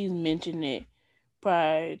 "Oh, she's mentioned it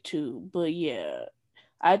prior to," but yeah,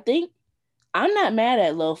 I think I'm not mad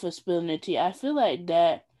at Lo for spilling the tea. I feel like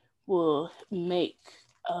that will make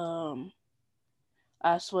Asuelu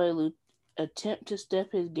attempt to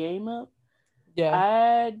step his game up. Yeah.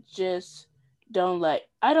 I just I don't like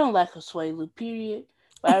Asuelu, period.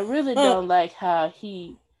 But I really don't like how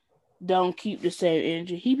he don't keep the same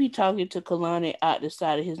energy. He be talking to Kalani out the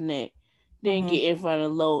side of his neck, then get in front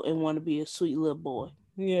of Lo and want to be a sweet little boy.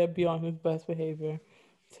 Yeah, be on his best behavior.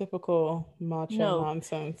 Typical macho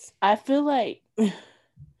nonsense. I feel like,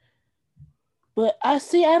 but I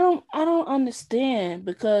see. I don't understand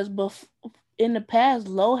because in the past,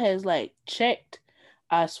 Lo has like checked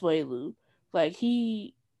Asuelu, like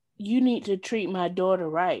you need to treat my daughter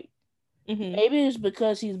right. Maybe it's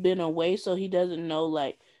because he's been away, so he doesn't know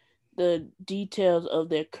like the details of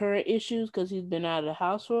their current issues because he's been out of the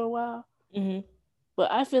house for a while. But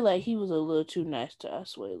I feel like he was a little too nice to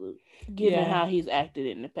Asuelu, given how he's acted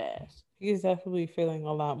in the past. He's definitely feeling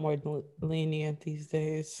a lot more lenient these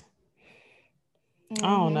days.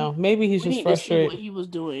 I don't know. Maybe he's just frustrated. To see what he was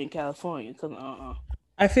doing in California. Cause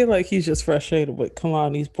I feel like he's just frustrated with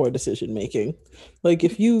Kalani's poor decision making. Like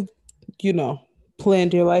if you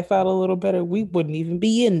planned your life out a little better, we wouldn't even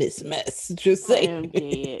be in this mess. Just saying. I am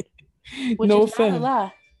dead. Which no is offense. Not a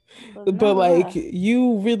lie. But like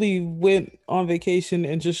you really went on vacation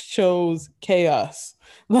and just chose chaos.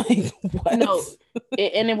 Like what? No,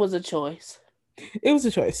 and it was a choice. It was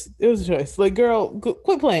a choice. It was a choice. Like, girl,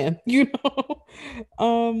 quit playing.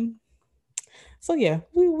 So yeah,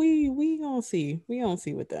 we gonna see. We gonna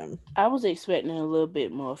see with them. I was expecting a little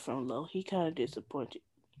bit more from Lo. He kind of disappointed.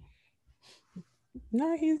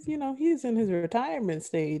 No, he's in his retirement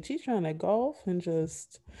stage. He's trying to golf and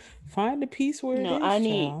just find a peace where it is.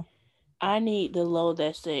 I need the Lo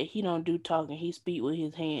that said he don't do talking. He speak with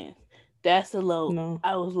his hands. That's the Lo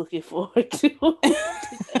I was looking forward to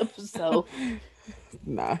this episode.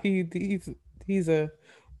 Nah, he's a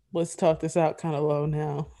let's talk this out kind of Lo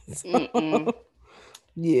now. So,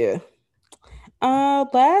 yeah.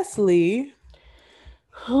 Lastly,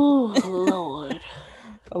 oh Lord.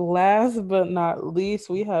 Last but not least,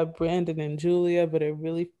 we have Brandon and Julia, but it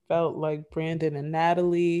really felt like Brandon and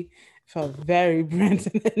Natalie. It felt very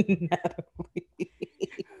Brandon and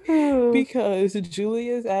Natalie. Because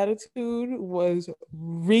Julia's attitude was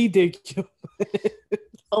ridiculous.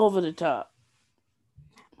 Over the top.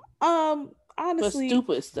 Honestly, but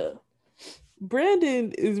stupid stuff.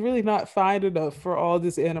 Brandon is really not fine enough for all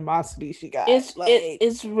this animosity she got.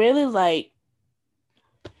 It's really like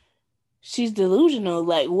she's delusional.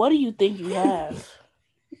 Like, what do you think you have?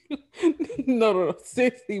 No.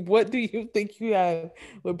 Seriously, what do you think you have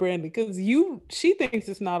with Brandon? Because she thinks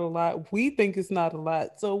it's not a lot. We think it's not a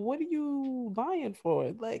lot. So what are you lying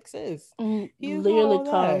for? Like, sis, literally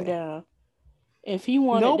calm down. If he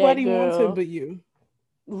wanted nobody that girl, wants him but you.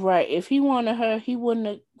 Right. If he wanted her, he wouldn't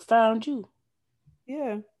have found you.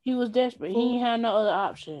 Yeah. He was desperate. He ain't had no other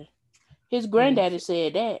option. His granddaddy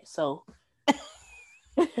said that, so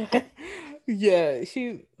yeah,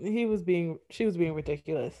 she was being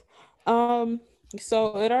ridiculous.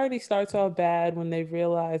 So it already starts off bad when they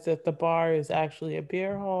realize that the bar is actually a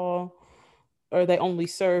beer hall, or they only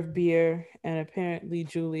serve beer, and apparently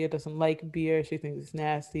Julia doesn't like beer. She thinks it's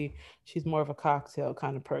nasty. She's more of a cocktail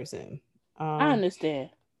kind of person. I understand.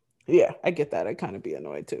 Yeah, I get that. I'd kind of be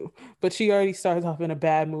annoyed too. But she already starts off in a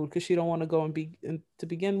bad mood because she don't want to go to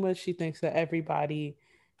begin with. She thinks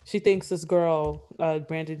this girl,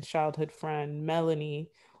 Brandon's childhood friend, Melanie,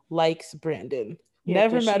 likes Brandon.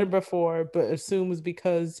 Never met her before, but assumes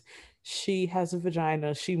because she has a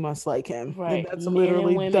vagina, she must like him. Right. And that's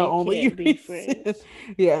literally the only reason.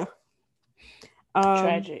 Yeah.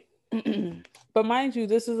 Tragic. But mind you,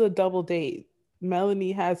 this is a double date.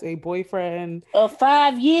 Melanie has a boyfriend of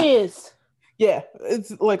 5 years. Yeah, it's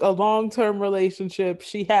like a long-term relationship.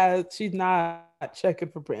 She's not checking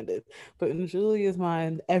for Brandon, but in Julia's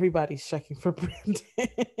mind, everybody's checking for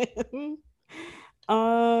Brandon.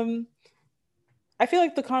 I feel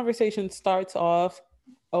like the conversation starts off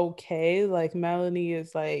okay. Like Melanie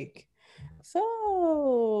is like,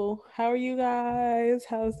 so how are you guys?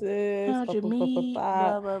 How's this? How'd you meet?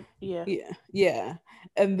 Blah, blah. Yeah.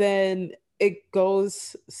 And then it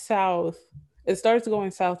goes south it starts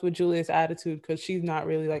going south with Julia's attitude because she's not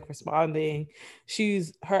really like responding.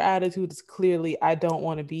 Her attitude is clearly I don't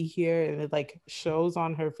want to be here, and it like shows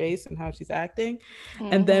on her face and how she's acting.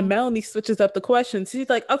 And then Mm-hmm. Melanie switches up the questions. She's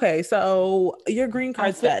like, "Okay, so your green I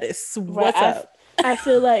card feel status, right. what's up?" I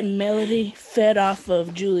feel like Melody fed off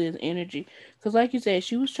of Julia's energy because, like you said,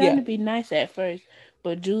 she was trying Yeah, to be nice at first,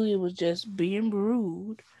 but Julia was just being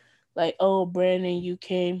rude. Like, oh, Brandon, you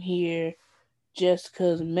came here just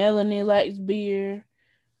because Melanie likes beer.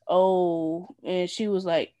 Oh, and she was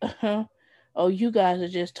like, oh, you guys are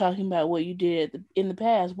just talking about what you did in the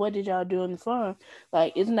past. What did y'all do on the farm?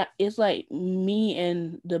 Like, it's not. It's like me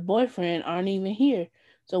and the boyfriend aren't even here,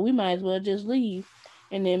 so we might as well just leave.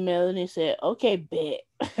 And then Melanie said, "Okay,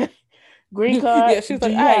 bet. Green card. yeah. She was Do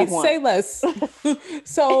like, you "All right, have one?" say less."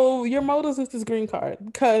 So your motives with this green card?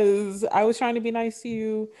 Because I was trying to be nice to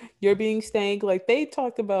you. You're being stank. Like they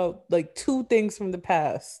talked about like two things from the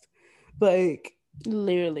past. Like I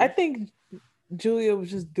Literally. think Julia was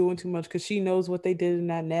just doing too much because she knows what they did in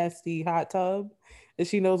that nasty hot tub, and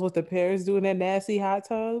she knows what the parents do in that nasty hot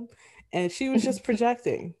tub, and she was just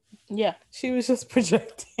projecting. Yeah. She was just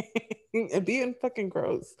projecting and being fucking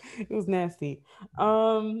gross. It was nasty.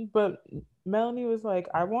 But Melanie was like,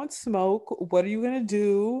 "I want smoke. What are you gonna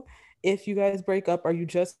do?" If you guys break up, are you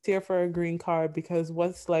just here for a green card? Because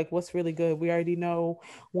what's really good? We already know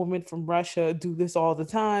women from Russia do this all the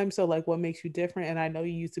time. So like what makes you different? And I know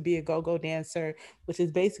you used to be a go-go dancer, which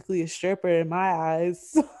is basically a stripper in my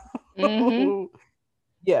eyes. Mm-hmm. So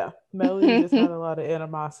yeah, Melody just had a lot of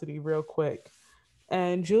animosity real quick.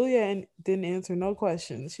 And Julia didn't answer no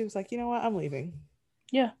questions. She was like, you know what? I'm leaving.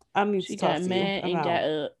 Yeah. I don't need to She talk got to you. mad I'm and got out.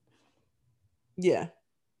 up, Yeah,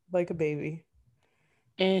 like a baby.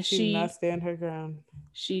 and She did not she stand her ground.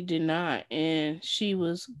 She did not, and she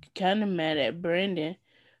was kind of mad at Brandon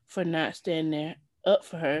for not standing there up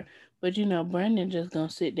for her. But Brandon just gonna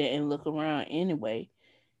sit there and look around anyway.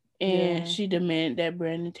 And Yeah. she demanded that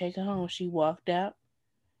Brandon take her home. She walked out,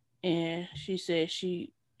 and she said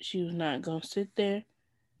she was not gonna sit there,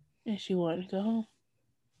 and she wanted to go home.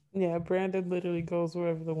 Yeah, Brandon literally goes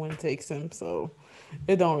wherever the wind takes him, so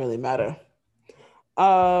it don't really matter.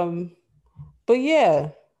 Um, but yeah,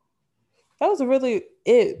 that was really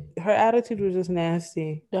it. Her attitude was just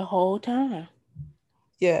nasty. The whole time.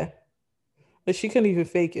 Yeah, but she couldn't even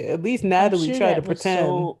fake it. At least I'm Natalie sure tried to that was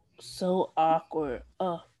pretend. so awkward.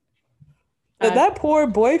 But I that poor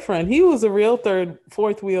boyfriend, he was a real third,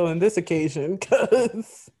 fourth wheel in this occasion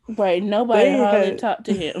because Right. Nobody they hardly had talked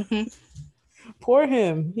to him. poor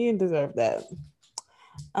him. He didn't deserve that.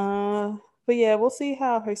 Uh, but yeah, we'll see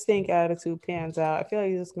how her stink attitude pans out. I feel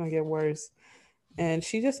like it's just gonna get worse, and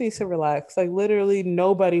she just needs to relax. Like literally,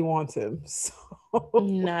 nobody wants him. So,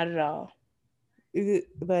 Not at all.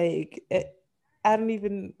 like, I don't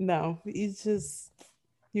even know. He's just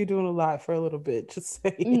you're doing a lot for a little bit. Just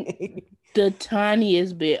saying. The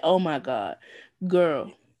tiniest bit. Oh my god,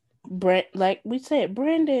 girl. Like we said,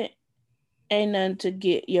 Brandon ain't nothing to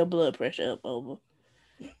get your blood pressure up over.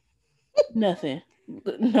 Nothing.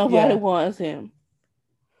 Nobody Yeah, wants him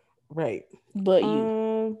right. but you,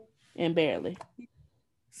 Um. and barely.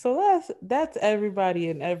 So that's everybody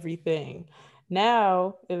and everything.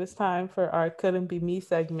 Now it is time for our couldn't be me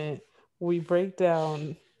segment. We break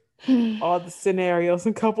down all the scenarios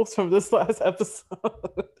and couples from this last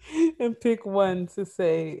episode and pick one to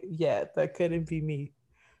say, yeah, that couldn't be me.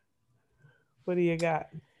 What do you got?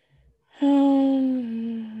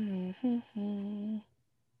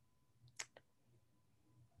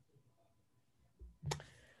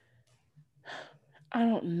 I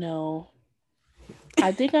don't know.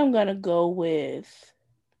 I think I'm gonna go with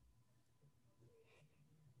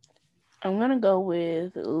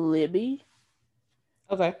Libby,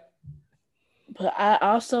 Okay. but I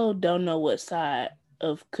also don't know what side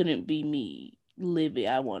of couldn't be me Libby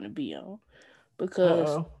I want to be on, Uh because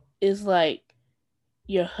oh. it's like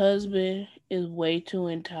your husband is way too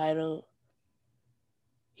entitled.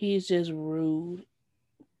 He's just rude,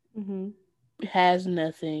 Mm-hmm. has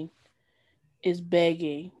nothing, is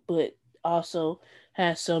begging, but also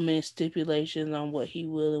has so many stipulations on what he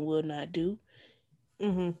will and will not do.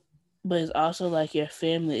 Mm-hmm. But it's also like your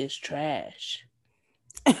family is trash.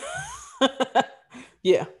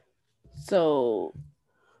 Yeah. So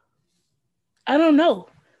I don't know.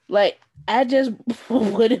 Like, I just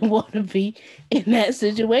wouldn't want to be in that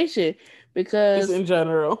situation Just because, in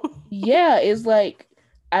general. yeah, it's like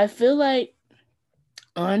I feel like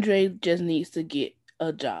Andre just needs to get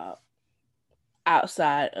a job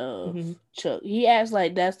outside of Mm-hmm. Chuck. He acts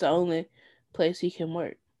like that's the only place he can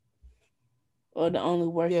work or the only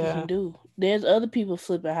work he can Yeah. do. There's other people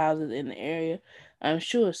flipping houses in the area. I'm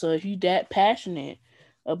sure. So if you that passionate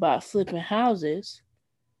about flipping houses,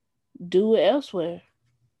 do it elsewhere.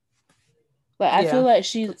 Like, I feel like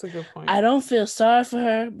that's a good point. I don't feel sorry for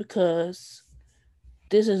her because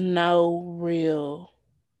this is no real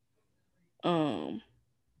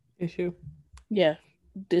issue. Yeah,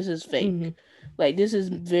 this is fake. Mm-hmm. Like, this is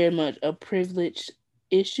very much a privileged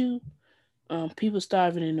issue. People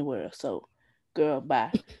starving in the world. So, girl,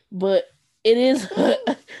 bye. But it is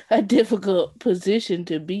a difficult position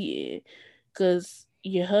to be in because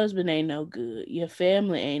your husband ain't no good. Your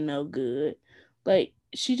family ain't no good. Like,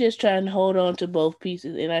 she just trying to hold on to both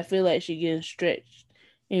pieces. And I feel like she getting stretched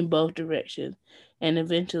in both directions. And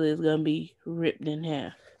eventually it's going to be ripped in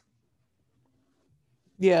half.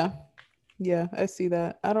 Yeah. Yeah, I see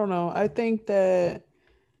that. I don't know. I think that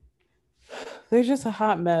they're just a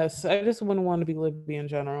hot mess. I just wouldn't want to be Libby in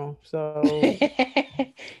general. So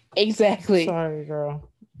exactly. Sorry, girl.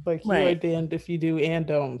 Like, you are damned if you do and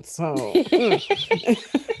don't. So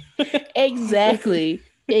exactly.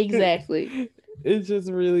 It just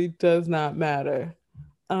really does not matter.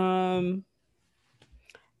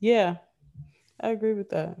 Yeah, I agree with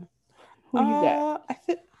that. Who you got?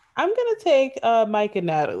 I'm gonna take Mike and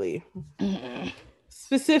Natalie. Mm-hmm.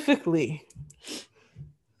 Specifically,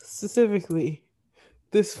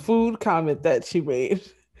 this food comment that she made,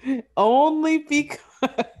 only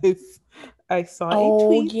because I saw a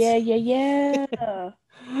tweet. Yeah.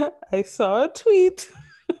 I saw a tweet.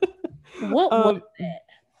 What was that?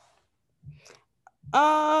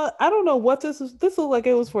 I don't know what this is. This looked like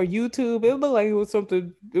it was for YouTube. It looked like it was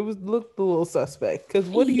something. Looked a little suspect. Because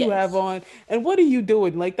what do you have on, and what are you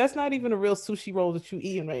doing? Like, that's not even a real sushi roll that you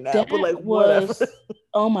eating right now. But like, whatever.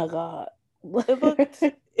 Oh my god,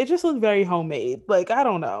 it just looked very homemade. Like, I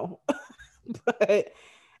don't know, but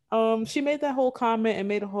she made that whole comment and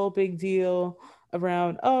made a whole big deal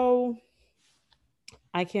around, oh,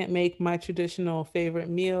 I can't make my traditional favorite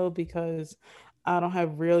meal because I don't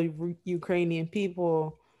have real Ukrainian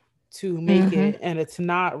people to make it, and it's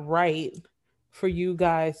not right for you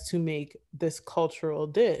guys to make this cultural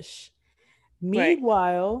dish.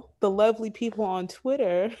 Meanwhile, the lovely people on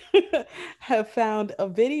Twitter have found a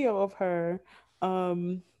video of her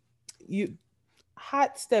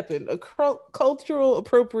hot stepping, cultural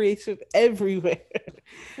appropriation everywhere.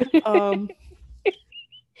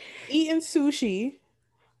 Eating sushi.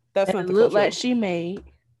 That's not the look like she made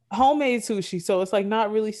homemade sushi. So it's like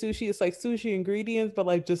not really sushi. It's like sushi ingredients, but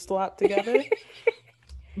like just slapped together.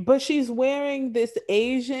 But she's wearing this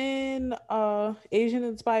Asian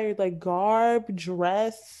inspired like garb,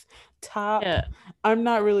 dress, top. Yeah. I'm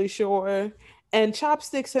not really sure. And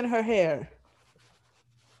chopsticks in her hair.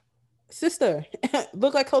 Sister,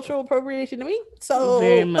 look like cultural appropriation to me. So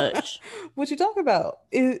very much. What you talk about?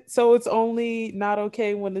 So it's only not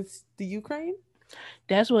okay when it's the Ukraine?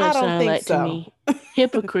 That's what it sounds like to me.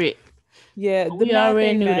 Hypocrite. Yeah, the math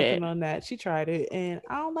ain't mathing on that. She tried it, and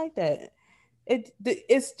I don't like that.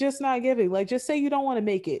 It's just not giving. Like, just say you don't want to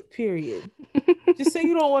make it. Period. Just say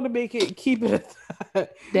you don't want to make it. Keep it at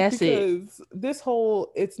that. That's because this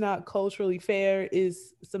whole "it's not culturally fair"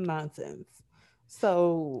 is some nonsense.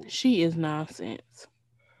 So she is nonsense.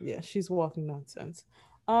 Yeah, she's walking nonsense.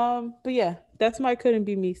 But yeah, that's my couldn't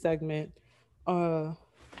be me segment.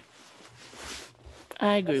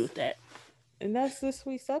 I agree with that. And that's this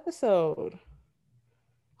week's episode.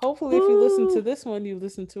 Hopefully, if you listen to this one, you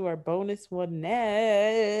listen to our bonus one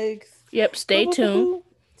next. Yep, stay tuned.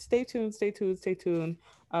 Stay tuned.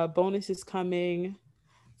 Bonus is coming.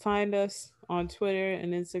 Find us on Twitter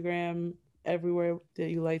and Instagram, everywhere that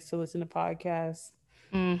you like to listen to podcasts.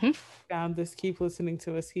 Found this. Keep listening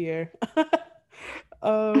to us here.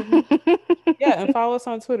 Yeah, and follow us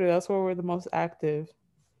on Twitter. That's where we're the most active.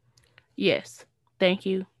 Yes. Thank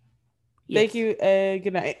you. Thank you, and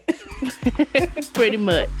good night. Pretty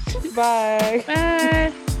much. Bye.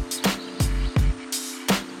 Bye.